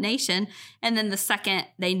nation. And then the second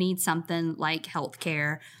they need something like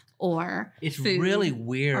healthcare or it's food really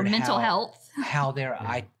weird or mental health, how they're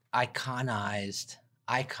iconized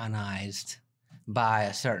by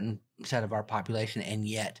a certain set of our population, and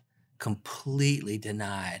yet completely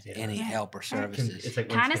denied any help or services. It's like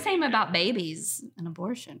kind of same about babies and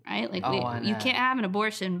abortion, right? Like you can't have an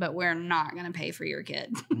abortion, but we're not going to pay for your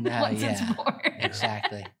kid once it's born.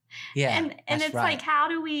 Exactly. Yeah. And it's right. Like, how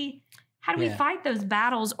do we fight those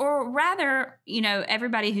battles? Or rather,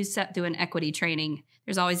 everybody who's set through an equity training,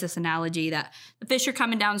 there's always this analogy that the fish are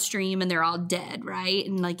coming downstream and they're all dead, right?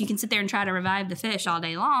 And like you can sit there and try to revive the fish all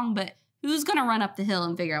day long, but who's going to run up the hill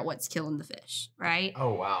and figure out what's killing the fish, right?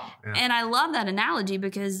 Oh, wow. Yeah. And I love that analogy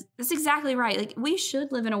because that's exactly right. Like, we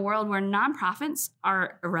should live in a world where nonprofits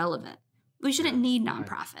are irrelevant. We shouldn't need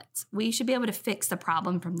nonprofits. We should be able to fix the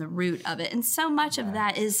problem from the root of it. And so much of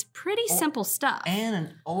that is pretty simple stuff.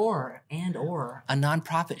 And a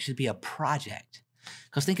nonprofit should be a project.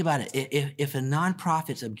 Because think about it. If a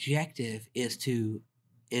nonprofit's objective is to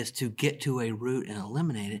get to a root and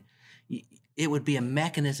eliminate it, it would be a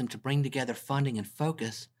mechanism to bring together funding and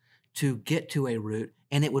focus to get to a root,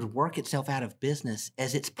 and it would work itself out of business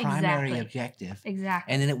as its primary objective.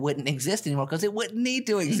 Exactly. And then it wouldn't exist anymore because it wouldn't need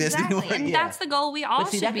to exist anymore. And that's the goal we all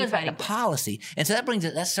should be fighting for. Policy. And so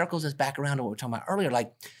that circles us back around to what we were talking about earlier.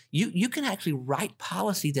 Like, you can actually write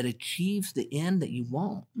policy that achieves the end that you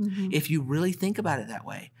want if you really think about it that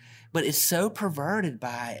way. But it's so perverted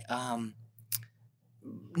by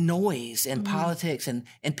noise and politics and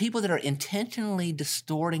people that are intentionally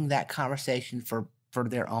distorting that conversation for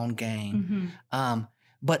their own gain.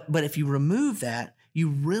 But if you remove that, you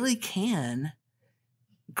really can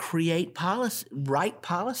create right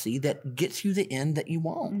policy that gets you the end that you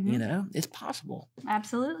want. It's possible.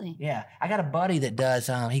 Absolutely. Yeah. I got a buddy that does,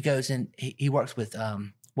 he goes in, he works with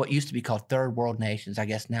what used to be called third world nations. I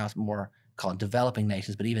guess now it's more called developing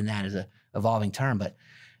nations, but even that is a evolving term. But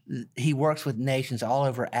he works with nations all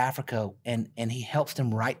over Africa and he helps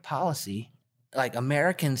them write policy. Like,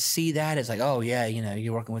 Americans see that as like, oh yeah,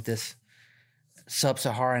 you're working with this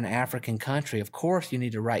sub-Saharan African country. Of course you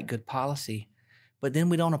need to write good policy, but then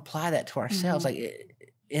we don't apply that to ourselves. Like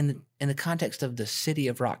in the context of the city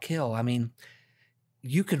of Rock Hill, I mean,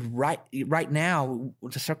 you could right now,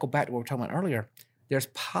 to circle back to what we were talking about earlier, there's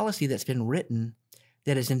policy that's been written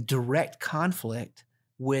that is in direct conflict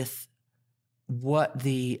with what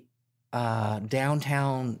the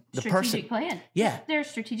downtown strategic plan. Yeah, their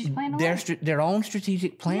strategic plan. Their own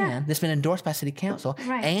strategic plan that's been endorsed by city council,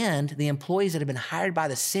 and the employees that have been hired by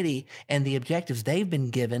the city and the objectives they've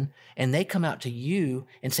been given, and they come out to you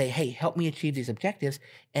and say, "Hey, help me achieve these objectives,"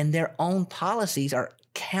 and their own policies are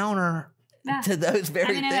counter to those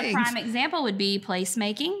very things. A prime example would be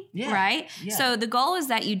placemaking, right? Yeah. So the goal is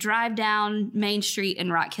that you drive down Main Street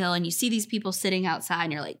in Rock Hill and you see these people sitting outside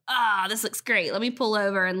and you're like, this looks great. Let me pull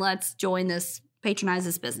over and let's patronize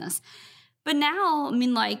this business. But now, I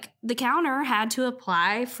mean, like, the counter had to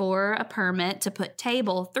apply for a permit to put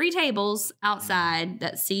 3 tables outside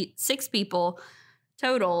that seat 6 people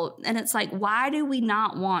total. And it's like, why do we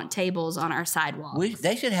not want tables on our sidewalks?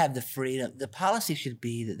 They should have the freedom. The policy should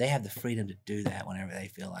be that they have the freedom to do that whenever they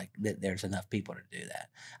feel like that there's enough people to do that.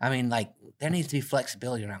 I mean, like, there needs to be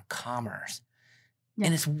flexibility around commerce. Yeah.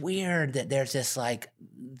 And it's weird that there's this, like,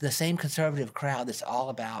 the same conservative crowd that's all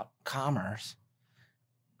about commerce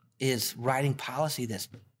is writing policy that's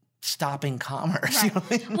stopping commerce. Right. You know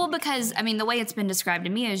what I mean? Well, because, I mean, the way it's been described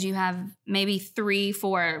to me is you have maybe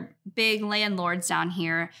 3-4 big landlords down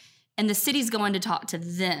here, and the city's going to talk to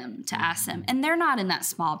them to ask them. And they're not in that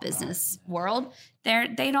small business world.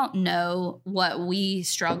 They don't know what we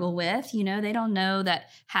struggle with. They don't know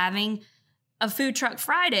that having a food truck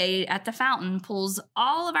Friday at the fountain pulls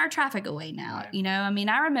all of our traffic away now. Right. You know, I mean,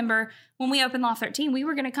 I remember when we opened Loft 13, we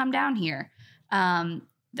were going to come down here.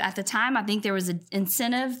 At the time, I think there was an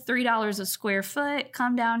incentive, $3 a square foot.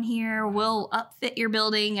 Come down here. We'll upfit your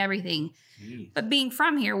building, everything. Jeez. But being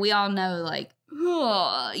from here, we all know, like,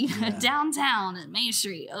 downtown and Main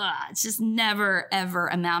Street, it's just never, ever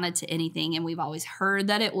amounted to anything. And we've always heard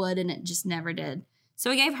that it would, and it just never did. So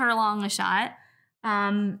we gave Herlong a shot.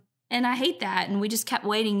 And I hate that. And we just kept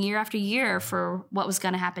waiting year after year for what was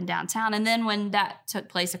going to happen downtown. And then when that took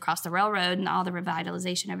place across the railroad and all the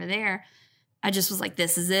revitalization over there, I just was like,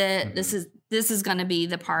 this is it. Mm-hmm. This is going to be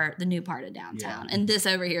the new part of downtown. Yeah. And this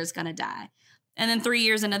over here is going to die. And then 3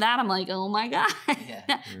 years into that, I'm like, oh my God,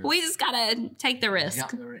 we just got to take the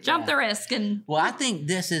risk, jump the risk. And well, I think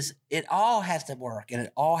it all has to work and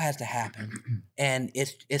it all has to happen. And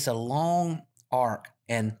it's a long arc.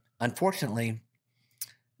 And unfortunately,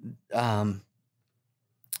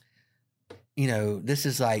 this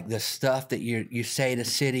is like the stuff that you say to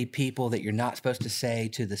city people that you're not supposed to say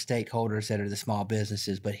to the stakeholders that are the small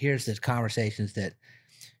businesses. But here's the conversations that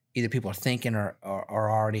either people are thinking or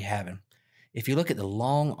already having. If you look at the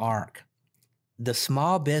long arc, the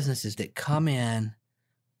small businesses that come in,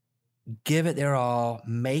 give it their all,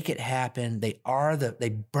 make it happen, they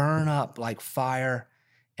burn up like fire,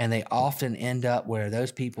 and they often end up where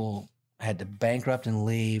those people had to bankrupt and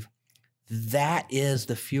leave. That is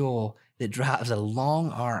the fuel that drives a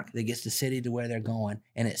long arc that gets the city to where they're going,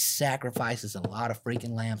 and it sacrifices a lot of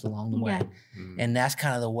freaking lambs along the way. Mm-hmm. And that's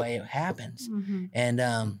kind of the way it happens. Mm-hmm.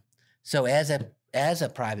 And so as a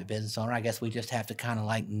private business owner, I guess we just have to kind of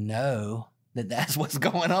like know that that's what's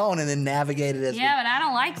going on and then navigate it. But I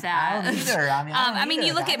don't like that. I don't either. I mean,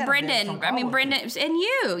 you look at Brendan. Brendan and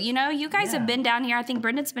you guys have been down here. I think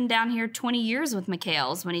Brendan's been down here 20 years with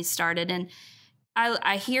McHale's when he started. And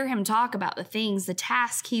I hear him talk about the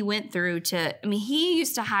task he went through he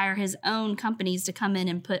used to hire his own companies to come in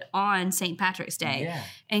and put on St. Patrick's Day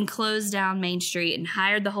and close down Main Street and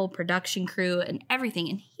hired the whole production crew and everything.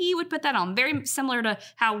 And he would put that on, very similar to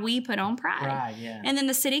how we put on Pride. Right, yeah. And then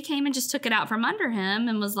the city came and just took it out from under him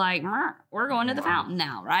and was like, we're going to the fountain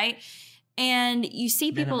now, right? And you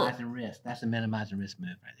see people... Minimizing risk. That's a minimizing risk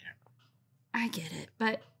move right there. I get it,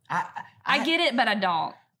 but... I get it, but I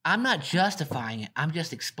don't. I'm not justifying it. I'm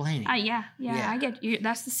just explaining. Yeah. I get you.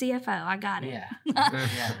 That's the CFO. I got it.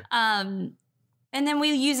 Yeah. And then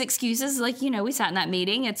we use excuses like, we sat in that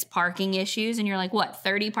meeting. It's parking issues. And you're like, what,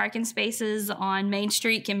 30 parking spaces on Main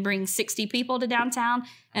Street can bring 60 people to downtown?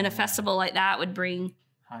 And a festival like that would bring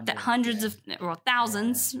hundreds of,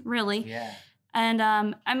 thousands, really. Yeah.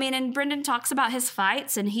 And and Brendan talks about his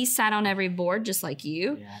fights, and he sat on every board just like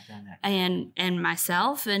you. Yeah, I've done that. And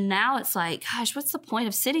myself. And now it's like, gosh, what's the point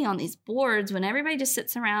of sitting on these boards when everybody just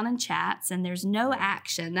sits around and chats and there's no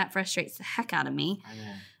action? That frustrates the heck out of me. I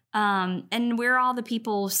know. And we're all the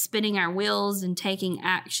people spinning our wheels and taking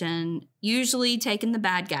action, usually taking the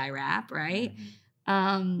bad guy rap, right?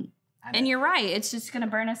 Mm-hmm. And you're right. It's just going to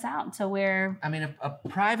burn us out until we're... a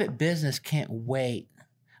private business can't wait.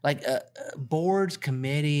 Like boards,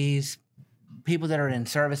 committees, people that are in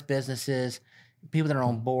service businesses, people that are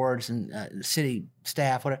on boards and city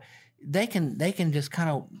staff, whatever, they can just kind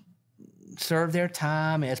of serve their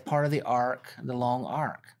time as part of the arc, the long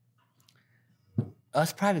arc.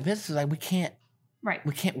 Us private businesses, like we can't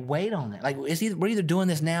wait on that. Like we're either doing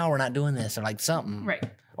this now or we're not doing this, or like something, right?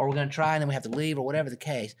 Or we're going to try and then we have to leave, or whatever the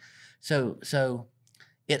case. So.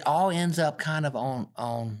 It all ends up kind of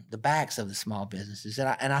on the backs of the small businesses.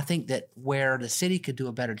 And I think that where the city could do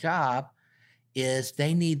a better job is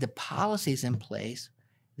they need the policies in place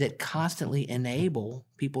that constantly enable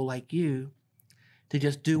people like you to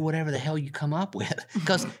just do whatever the hell you come up with.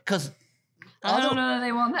 Because I don't know that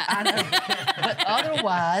they want that. I know. But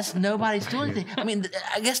otherwise, nobody's doing anything.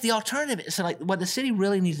 I guess the alternative, so like what the city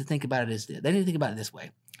really needs to think about it is this. They need to think about it this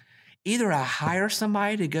way. Either I hire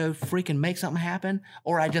somebody to go freaking make something happen,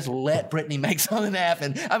 or I just let Brittany make something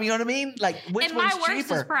happen. You know what I mean? Like, which one's cheaper? And my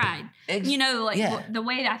worst is pride. The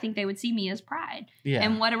way that I think they would see me is pride. Yeah.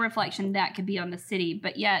 And what a reflection that could be on the city.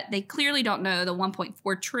 But yet they clearly don't know the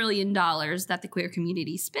 $1.4 trillion that the queer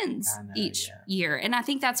community spends each year. And I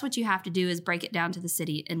think that's what you have to do is break it down to the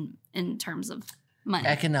city in terms of money.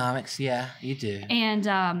 Economics, yeah, you do. And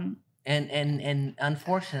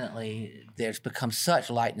unfortunately, there's become such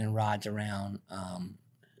lightning rods around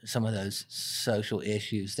some of those social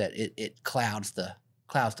issues that it clouds the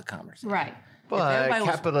conversation. Right. But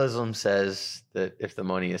capitalism says that if the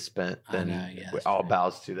money is spent, then it all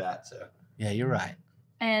bows to that. So yeah, you're right.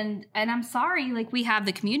 And I'm sorry, like we have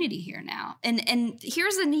the community here now. And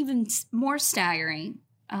here's an even more staggering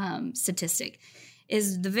statistic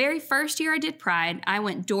is the very first year I did Pride, I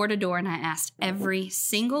went door to door and I asked every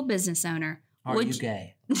single business owner, Are you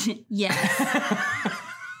gay? Yes.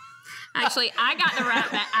 Actually, I got the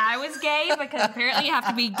rap that I was gay because apparently you have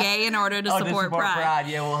to be gay in order to support Pride.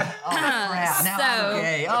 Yeah, well, crap. Now I'm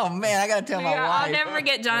gay. Oh, man, I got to tell my wife. I'll never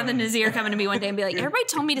forget Jonathan Nazir coming to me one day and be like, everybody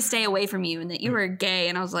told me to stay away from you and that you were gay.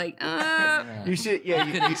 And I was like, You should, yeah.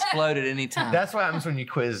 You could explode at any time. That's what happens when you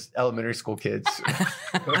quiz elementary school kids.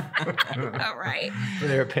 all right. For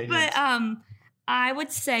their opinions. But I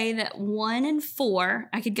would say that 1 in 4,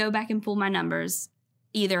 I could go back and pull my numbers,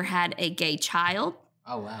 either had a gay child.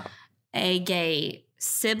 Oh, wow. A gay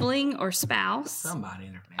sibling or spouse. Somebody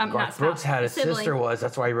in their family. Garth Brooks had a sister was.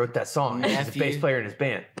 That's why he wrote that song. He's a bass player in his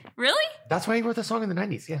band. Really? That's why he wrote the song in the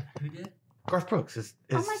 90s. Yeah. Who did? Garth Brooks. His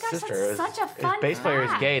Oh my gosh, sister. that's such a fun His bass player is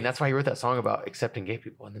fact. gay, and that's why he wrote that song about accepting gay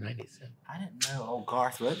people in the 90s. I didn't know old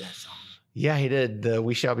Garth wrote that song. Yeah, he did. The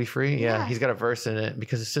We Shall Be Free. Yeah, Yeah. he's got a verse in it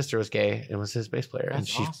because his sister was gay and was his bass player. And That's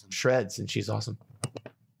she awesome. shreds, and she's awesome.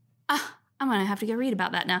 I'm going to have to go read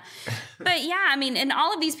about that now. But yeah, I mean, and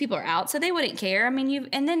all of these people are out, so they wouldn't care. I mean,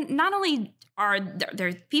 and then not only are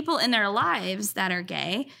there people in their lives that are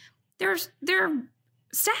gay, there's their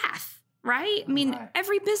staff, right? I mean,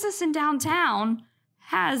 every business in downtown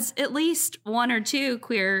has at least 1 or 2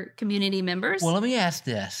 queer community members. Well, let me ask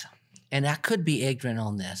this, and I could be ignorant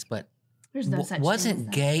on this, but There's no such thing as wasn't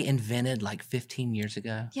that. gay invented like 15 years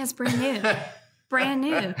ago? Yes, brand new. Brand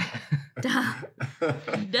new. Duh.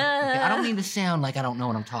 I don't mean to sound like I don't know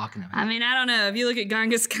what I'm talking about. I mean, I don't know. If you look at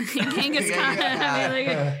Genghis Khan, I mean,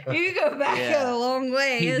 like, you go back a long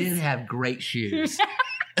way. He did have great shoes.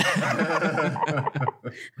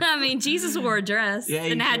 I mean, Jesus wore a dress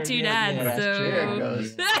and had 2 dads. Yeah, that's so true. There it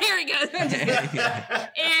goes. Here he goes.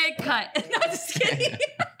 And cut. No, just kidding.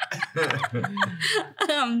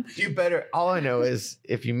 You better. All I know is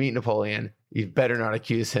if you meet Napoleon, you better not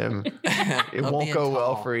accuse him. It Of won't being go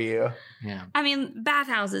well tall. for you. Yeah. I mean,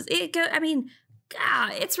 bathhouses.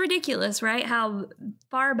 God, it's ridiculous, right? How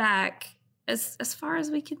far back, as far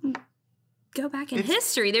as we can go back in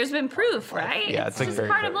history, there's been proof, right? Yeah, it's like just very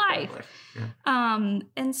part of clear. life.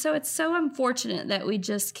 And so it's so unfortunate that we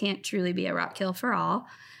just can't truly be a rock kill for all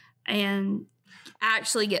and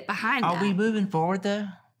actually get behind Are that. we moving forward though?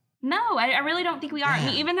 No, I really don't think we are. I mean,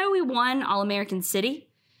 Damn. even though we won All-American City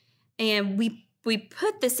and we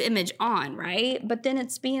put this image on, right? But then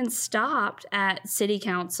it's being stopped at city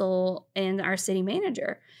council and our city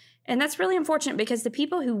manager. And that's really unfortunate because the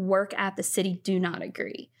people who work at the city do not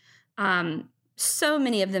agree. So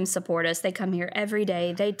many of them support us. They come here every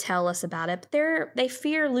day. They tell us about it, but they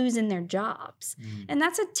fear losing their jobs. And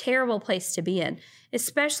that's a terrible place to be in,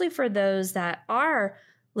 especially for those that are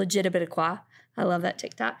legitimate. I love that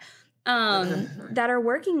TikTok. That are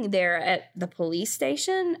working there at the police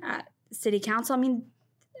station, at city council. I mean,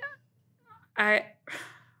 I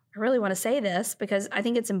really want to say this because I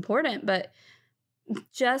think it's important, but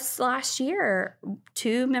just last year,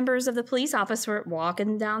 2 members of the police office were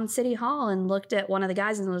walking down City Hall and looked at one of the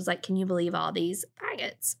guys and was like, "Can you believe all these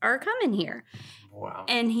faggots are coming here?" Wow.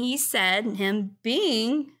 And he said, him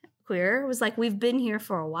being queer, was like, "We've been here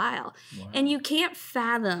for a while." Wow. And you can't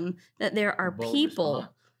fathom that there are Bold people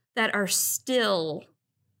response. that are still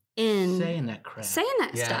in saying that crap. saying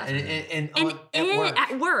that Yeah, stuff. and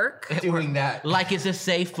At work. doing that. Like it's a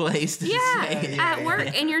safe place to Yeah, say it. at work.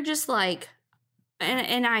 And you're just like,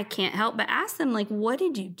 and I can't help but ask them, like, what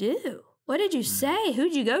did you do? What did you say?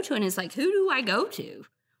 Who'd you go to? And it's like, who do I go to?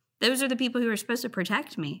 Those are the people who are supposed to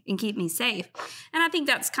protect me and keep me safe. And I think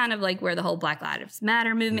that's kind of like where the whole Black Lives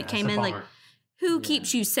Matter movement came in. Like, who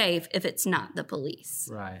keeps you safe if it's not the police?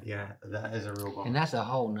 Right. Yeah, that is a real bummer. And that's a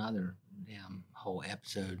whole nother whole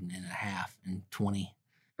episode and a half and 20.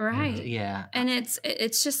 Right. Yeah. And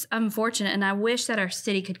it's just unfortunate. And I wish that our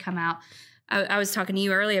city could come out. I was talking to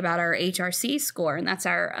you earlier about our HRC score, and that's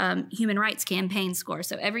our human rights campaign score.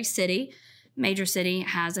 So every city, major city,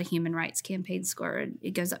 has a human rights campaign score.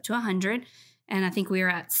 It goes up to 100. And I think we are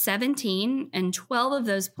at 17, and 12 of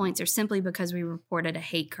those points are simply because we reported a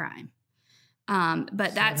hate crime.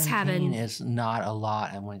 But that's 17 having is not a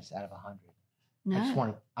lot, and when it's out of 100. I just no.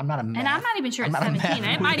 want to. I'm not a math. And I'm not even sure I'm it's not a 17.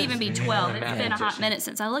 math It might whiz. even be 12. It's Yeah. been a hot minute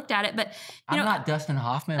since I looked at it. But you I'm know, not Dustin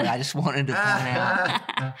Hoffman. I just wanted to point out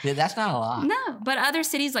that that's not a lot. no, but other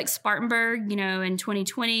cities like Spartanburg, in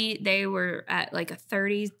 2020, they were at like a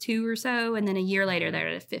 32 or so. And then a year later, they're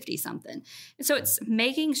at a 50 something. And so it's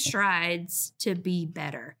making strides to be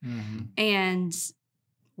better. Mm-hmm. And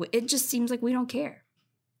it just seems like we don't care.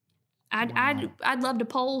 I'd love to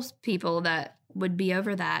poll people that would be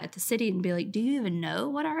over that at the city and be like, do you even know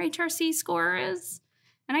what our HRC score is?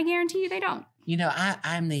 And I guarantee you they don't. You know,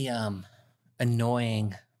 I'm the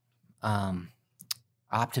annoying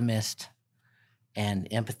optimist and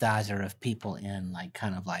empathizer of people in like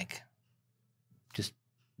kind of like just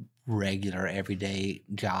regular everyday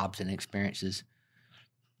jobs and experiences.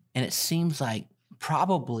 And it seems like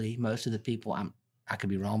probably most of the people, I could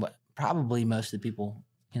be wrong, but probably most of the people,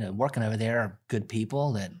 you know, working over there are good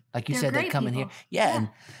people that, like you said, they come in here. Yeah.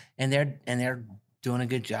 And they're doing a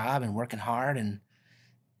good job and working hard. And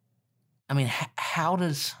I mean, how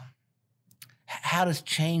does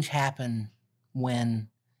change happen when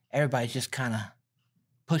everybody's just kind of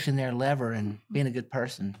pushing their lever and being a good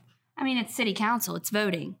person? I mean, it's city council. It's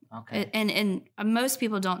voting. Okay. And most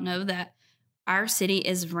people don't know that our city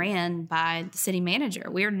is ran by the city manager.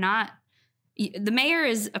 We're not, the mayor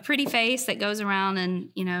is a pretty face that goes around and,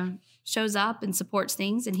 you know, shows up and supports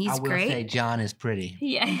things, and he's great. I will say John is pretty.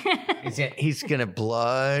 Yeah. He's going to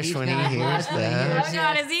blush when he hears that. Oh,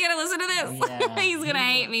 God, is he going to listen to this? Yeah. He's going to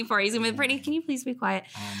hate me for it. He's going to be pretty. Can you please be quiet?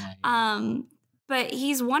 But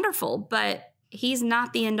he's wonderful, but he's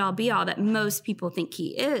not the end-all, be-all that most people think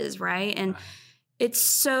he is, right? And it's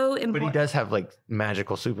so important. But he does have, like,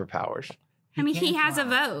 magical superpowers. I mean, he has a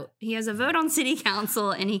vote. He has a vote on city council,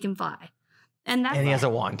 and he can fly. And he has a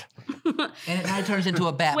wand. And it now turns into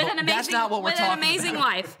a bat. That's not what we're talking about. With an amazing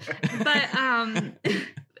wife. But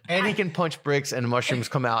and he can punch bricks and mushrooms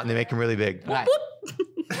come out and they make him really big. Right.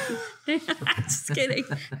 Just kidding.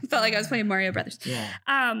 I felt like I was playing Mario Brothers. Yeah.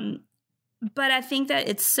 But I think that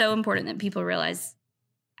it's so important that people realize,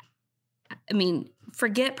 I mean,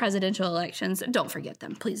 forget presidential elections. Don't forget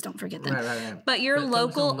them. Please don't forget them. Right. But your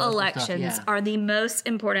local elections are the most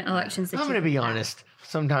important elections that I'm going to be honest.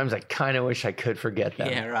 Sometimes I kind of wish I could forget them.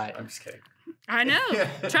 Yeah, right. I'm just kidding. I know.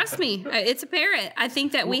 Trust me. It's apparent. I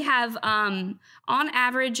think that we have, on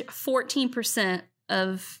average, 14%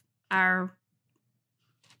 of our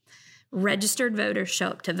registered voters show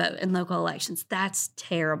up to vote in local elections. That's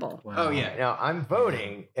terrible. Wow. Oh, yeah. Now, I'm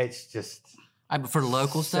voting. It's just... for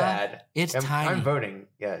local sad. Stuff, it's tiny. I'm voting.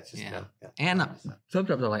 Yeah, it's just... Yeah. And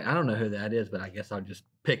sometimes I'm like, I don't know who that is, but I guess I'll just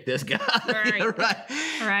pick this guy.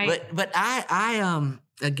 Right. But I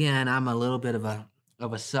again, I'm a little bit of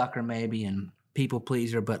a sucker maybe and people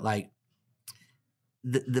pleaser, but like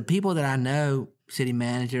the people that I know, city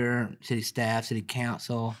manager, city staff, city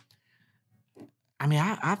council, I mean,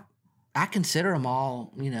 I consider them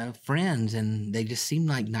all, you know, friends, and they just seem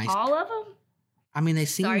like nice. All of them? I mean, they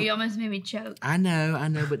seem... Sorry, you almost made me choke. I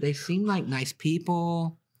know, but they seem like nice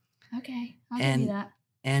people. Okay, I'll give you that.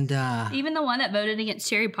 And even the one that voted against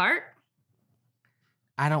Cherry Park?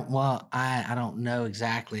 I don't know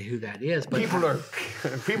exactly who that is, but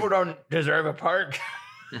people don't deserve a park.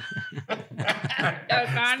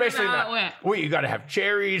 Especially not. Well, you got to have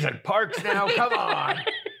cherries and parks now. Come on.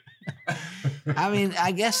 I mean,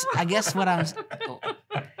 I guess what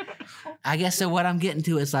I'm getting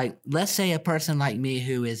to is like, let's say a person like me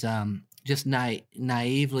who is just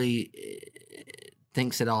naively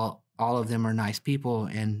thinks that all of them are nice people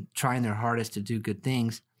and trying their hardest to do good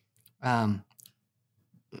things.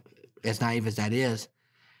 As naive as that is,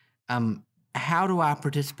 how do I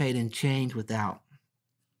participate in change without?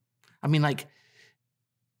 I mean, like,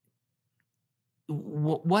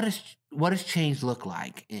 what does change look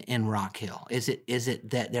like in Rock Hill? Is it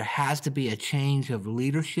that there has to be a change of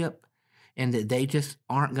leadership, and that they just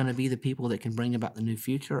aren't going to be the people that can bring about the new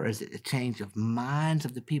future, or is it a change of minds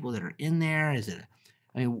of the people that are in there?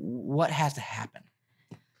 What has to happen?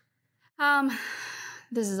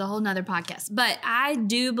 This is a whole nother podcast, but I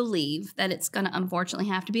do believe that it's going to unfortunately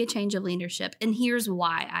have to be a change of leadership. And here's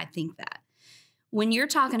why I think that. When you're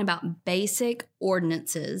talking about basic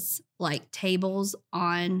ordinances like tables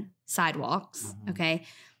on sidewalks, okay,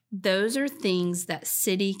 those are things that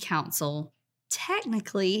city council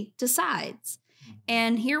technically decides.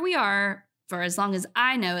 And here we are, for as long as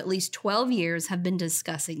I know, at least 12 years have been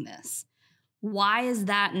discussing this. Why is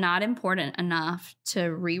that not important enough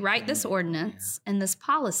to rewrite this ordinance and this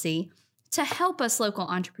policy to help us local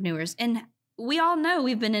entrepreneurs? And we all know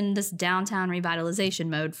we've been in this downtown revitalization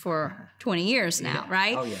mode for 20 years now,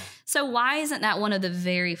 right? Oh, yeah. So why isn't that one of the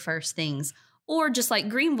very first things? Or just like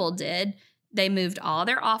Greenville did, they moved all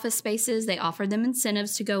their office spaces. They offered them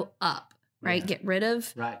incentives to go up, right? Get rid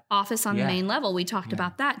of office on the main level. We talked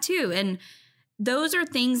about that too. And those are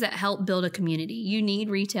things that help build a community. You need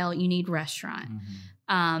retail, you need restaurant.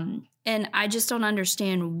 And I just don't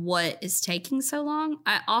understand what is taking so long.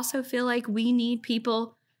 I also feel like we need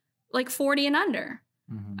people like 40 and under.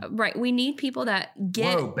 Right. We need people that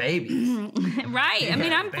get. Whoa, babies. Right. I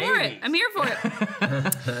mean, I'm for it. I'm here for it.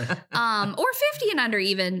 Or 50 and under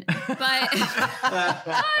even. But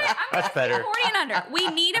That's better. 40 and under. We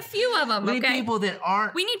need a few of them. We need people that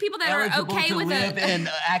aren't. We need people that are eligible okay to with live in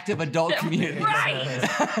active adult communities. Right.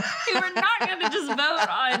 Who are not going to just vote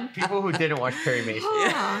on People who didn't watch Perry Mason.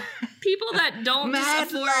 people that don't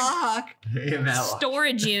just afford Matlock.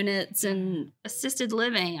 storage units and assisted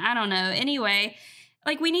living. I don't know. Anyway,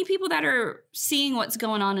 like we need people that are seeing what's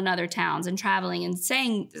going on in other towns and traveling and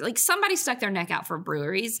saying, like, somebody stuck their neck out for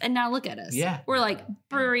breweries and now look at us. Yeah. We're like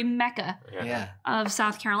brewery mecca Yeah. of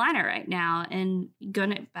South Carolina right now and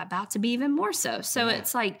about to be even more so. So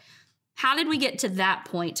it's like, how did we get to that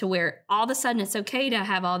point to where all of a sudden it's okay to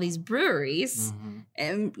have all these breweries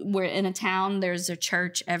and we're in a town, there's a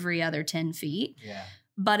church every other 10 feet,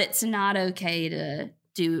 but it's not okay to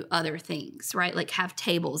do other things, right? Like have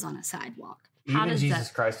tables on a sidewalk. How Even does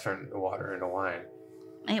Jesus Christ turned the water into wine.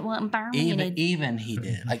 It wasn't Even he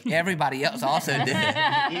did. Like everybody else also did.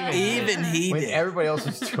 Even he When did. everybody else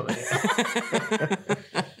was doing it.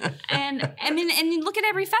 And I mean, and you look at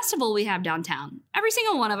every festival we have downtown. Every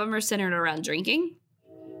single one of them are centered around drinking.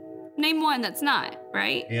 Name one that's not,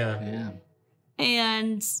 right? Yeah.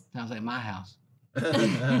 And Sounds like my house.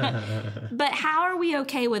 but how are we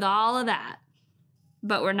okay with all of that?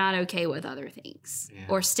 But we're not okay with other things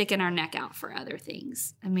or sticking our neck out for other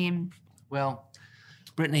things. I mean, Well,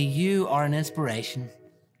 Brittany, you are an inspiration.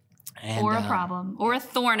 And, or a problem or a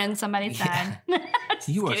thorn in somebody's side. Just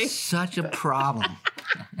You are kidding. such a problem.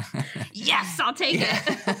 Yes, I'll take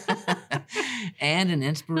it. And an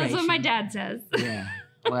inspiration. That's what my dad says. Yeah.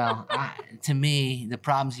 Well, to me, the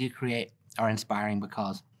problems you create are inspiring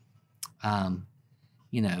because,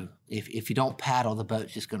 you know, if you don't paddle, the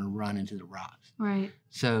boat's just going to run into the rocks. Right.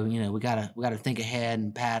 So, you know, we gotta think ahead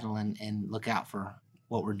and paddle and look out for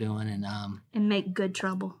what we're doing And make good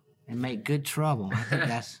trouble. and make good trouble. I think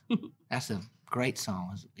that's a great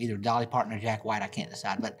song. It's either Dolly Parton or Jack White. I can't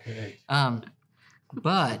decide, but I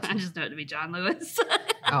just know it to be John Lewis.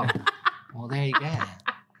 oh, well, there you go.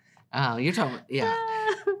 Oh, you're talking, yeah.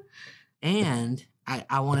 And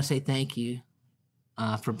I want to say thank you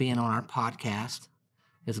for being on our podcast.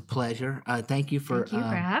 It's a pleasure. Thank you for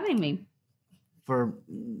having me. for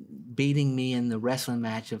beating me in the wrestling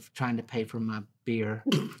match of trying to pay for my beer.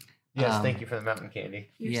 Yes, thank you for the mountain candy.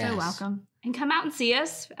 You're so welcome. And come out and see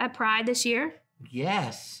us at Pride this year.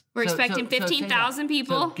 Yes. We're expecting 15,000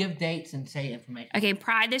 people. So give dates and say information. Okay,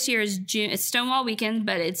 Pride this year is June. It's Stonewall weekend,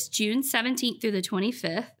 but it's June 17th through the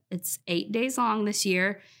 25th. It's 8 days long this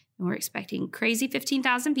year. And we're expecting crazy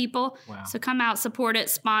 15,000 people. Wow. So come out, support it,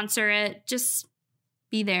 sponsor it. Just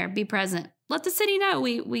be there, be present. Let the city know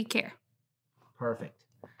we care. Perfect.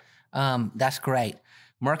 That's great.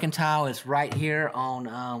 Mercantile is right here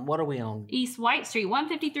on, what are we on? East White Street,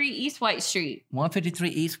 153 East White Street. 153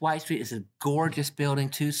 East White Street is a gorgeous building,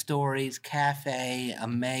 2 stories, cafe,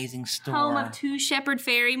 amazing store. Home of 2 Shepherd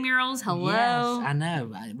Ferry murals. Hello. Yes, I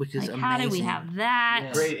know, which is Like, amazing. how did we have that?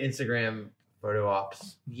 Yeah. Great Instagram photo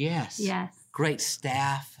ops. Yes. Yes. Great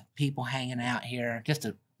staff, people hanging out here. Just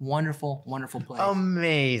a wonderful, wonderful place.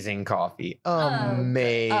 Amazing coffee.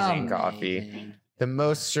 Amazing coffee. Amazing. The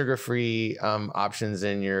most sugar-free options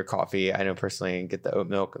in your coffee. I know personally, get the oat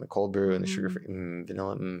milk and the cold brew and the sugar-free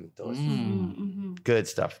vanilla. Delicious. Mm-hmm. Good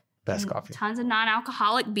stuff. Best And coffee. Tons of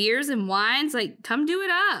non-alcoholic beers and wines. Like, come do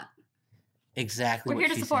it up. Exactly. We're here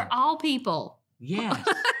to support all people, Yes.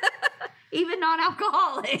 even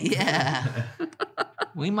non-alcoholic. Yeah.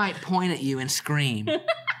 We might point at you and scream,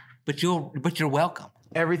 but you're welcome.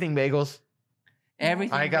 Everything bagels.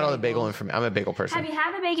 Everything. I got all the bagel bagels. information. I'm a bagel person. Have you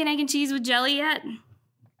had the bacon, egg, and cheese with jelly yet?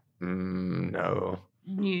 No.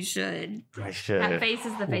 You should. I That should. face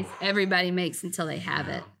is the face everybody makes until they have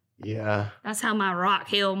it. Yeah. That's how my Rock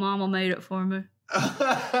Hill mama made it for me.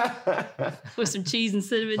 With some cheese and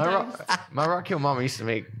cinnamon toast. my Rock Hill mama used to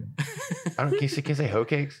make. I don't. Can you say hoe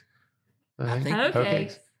cakes? I think- Hoe hoe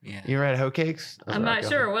cakes. cakes. Yeah. You ever had hoe cakes? That's I'm Rock not Hill.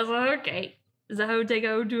 sure. What's a hoe cake? Does a hoe take a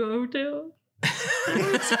hoe to a hotel?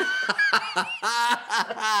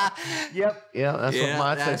 Yep. Yeah. That's what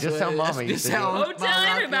mom said. Just how mama used to do. how- it. Hotel my Rock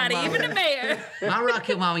Hill everybody, mama- even the mayor. My Rock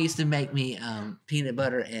Hill mama used to make me peanut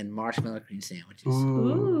butter and marshmallow cream sandwiches.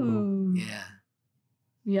 Ooh. Yeah.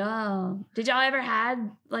 Yeah. Did y'all ever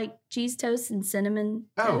had like cheese toast and cinnamon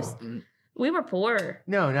Oh. toast? We were poor.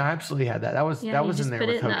 No, I absolutely had that. That was Yeah, that you was just in there put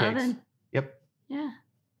with it in hoe the cakes. oven. Yep. Yeah.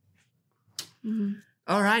 Mm-hmm.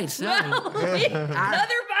 All right. So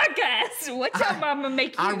Another podcast. What y'all mama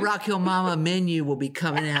make you? our Rock Hill Mama menu will be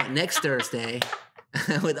coming out next Thursday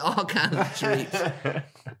with all kinds of treats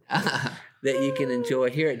that you can enjoy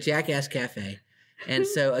here at Jackass Cafe. And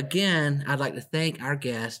so, again, I'd like to thank our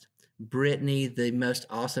guest, Brittany, the most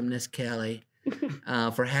awesomeness Kelly,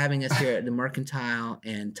 for having us here at the Mercantile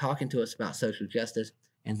and talking to us about social justice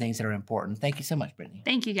and things that are important. Thank you so much, Brittany.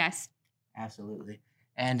 Thank you, guys. Absolutely.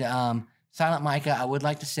 And Silent Micah, I would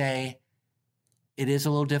like to say it is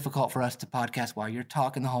a little difficult for us to podcast while you're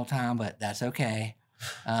talking the whole time, but that's okay.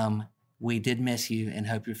 We did miss you and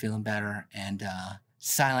hope you're feeling better. And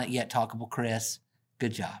Silent yet talkable Chris,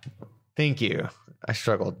 good job. Thank you. I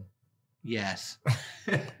struggled. Yes.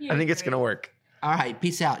 I think it's going to work. All right.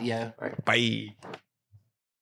 Peace out, yo. All right. Bye.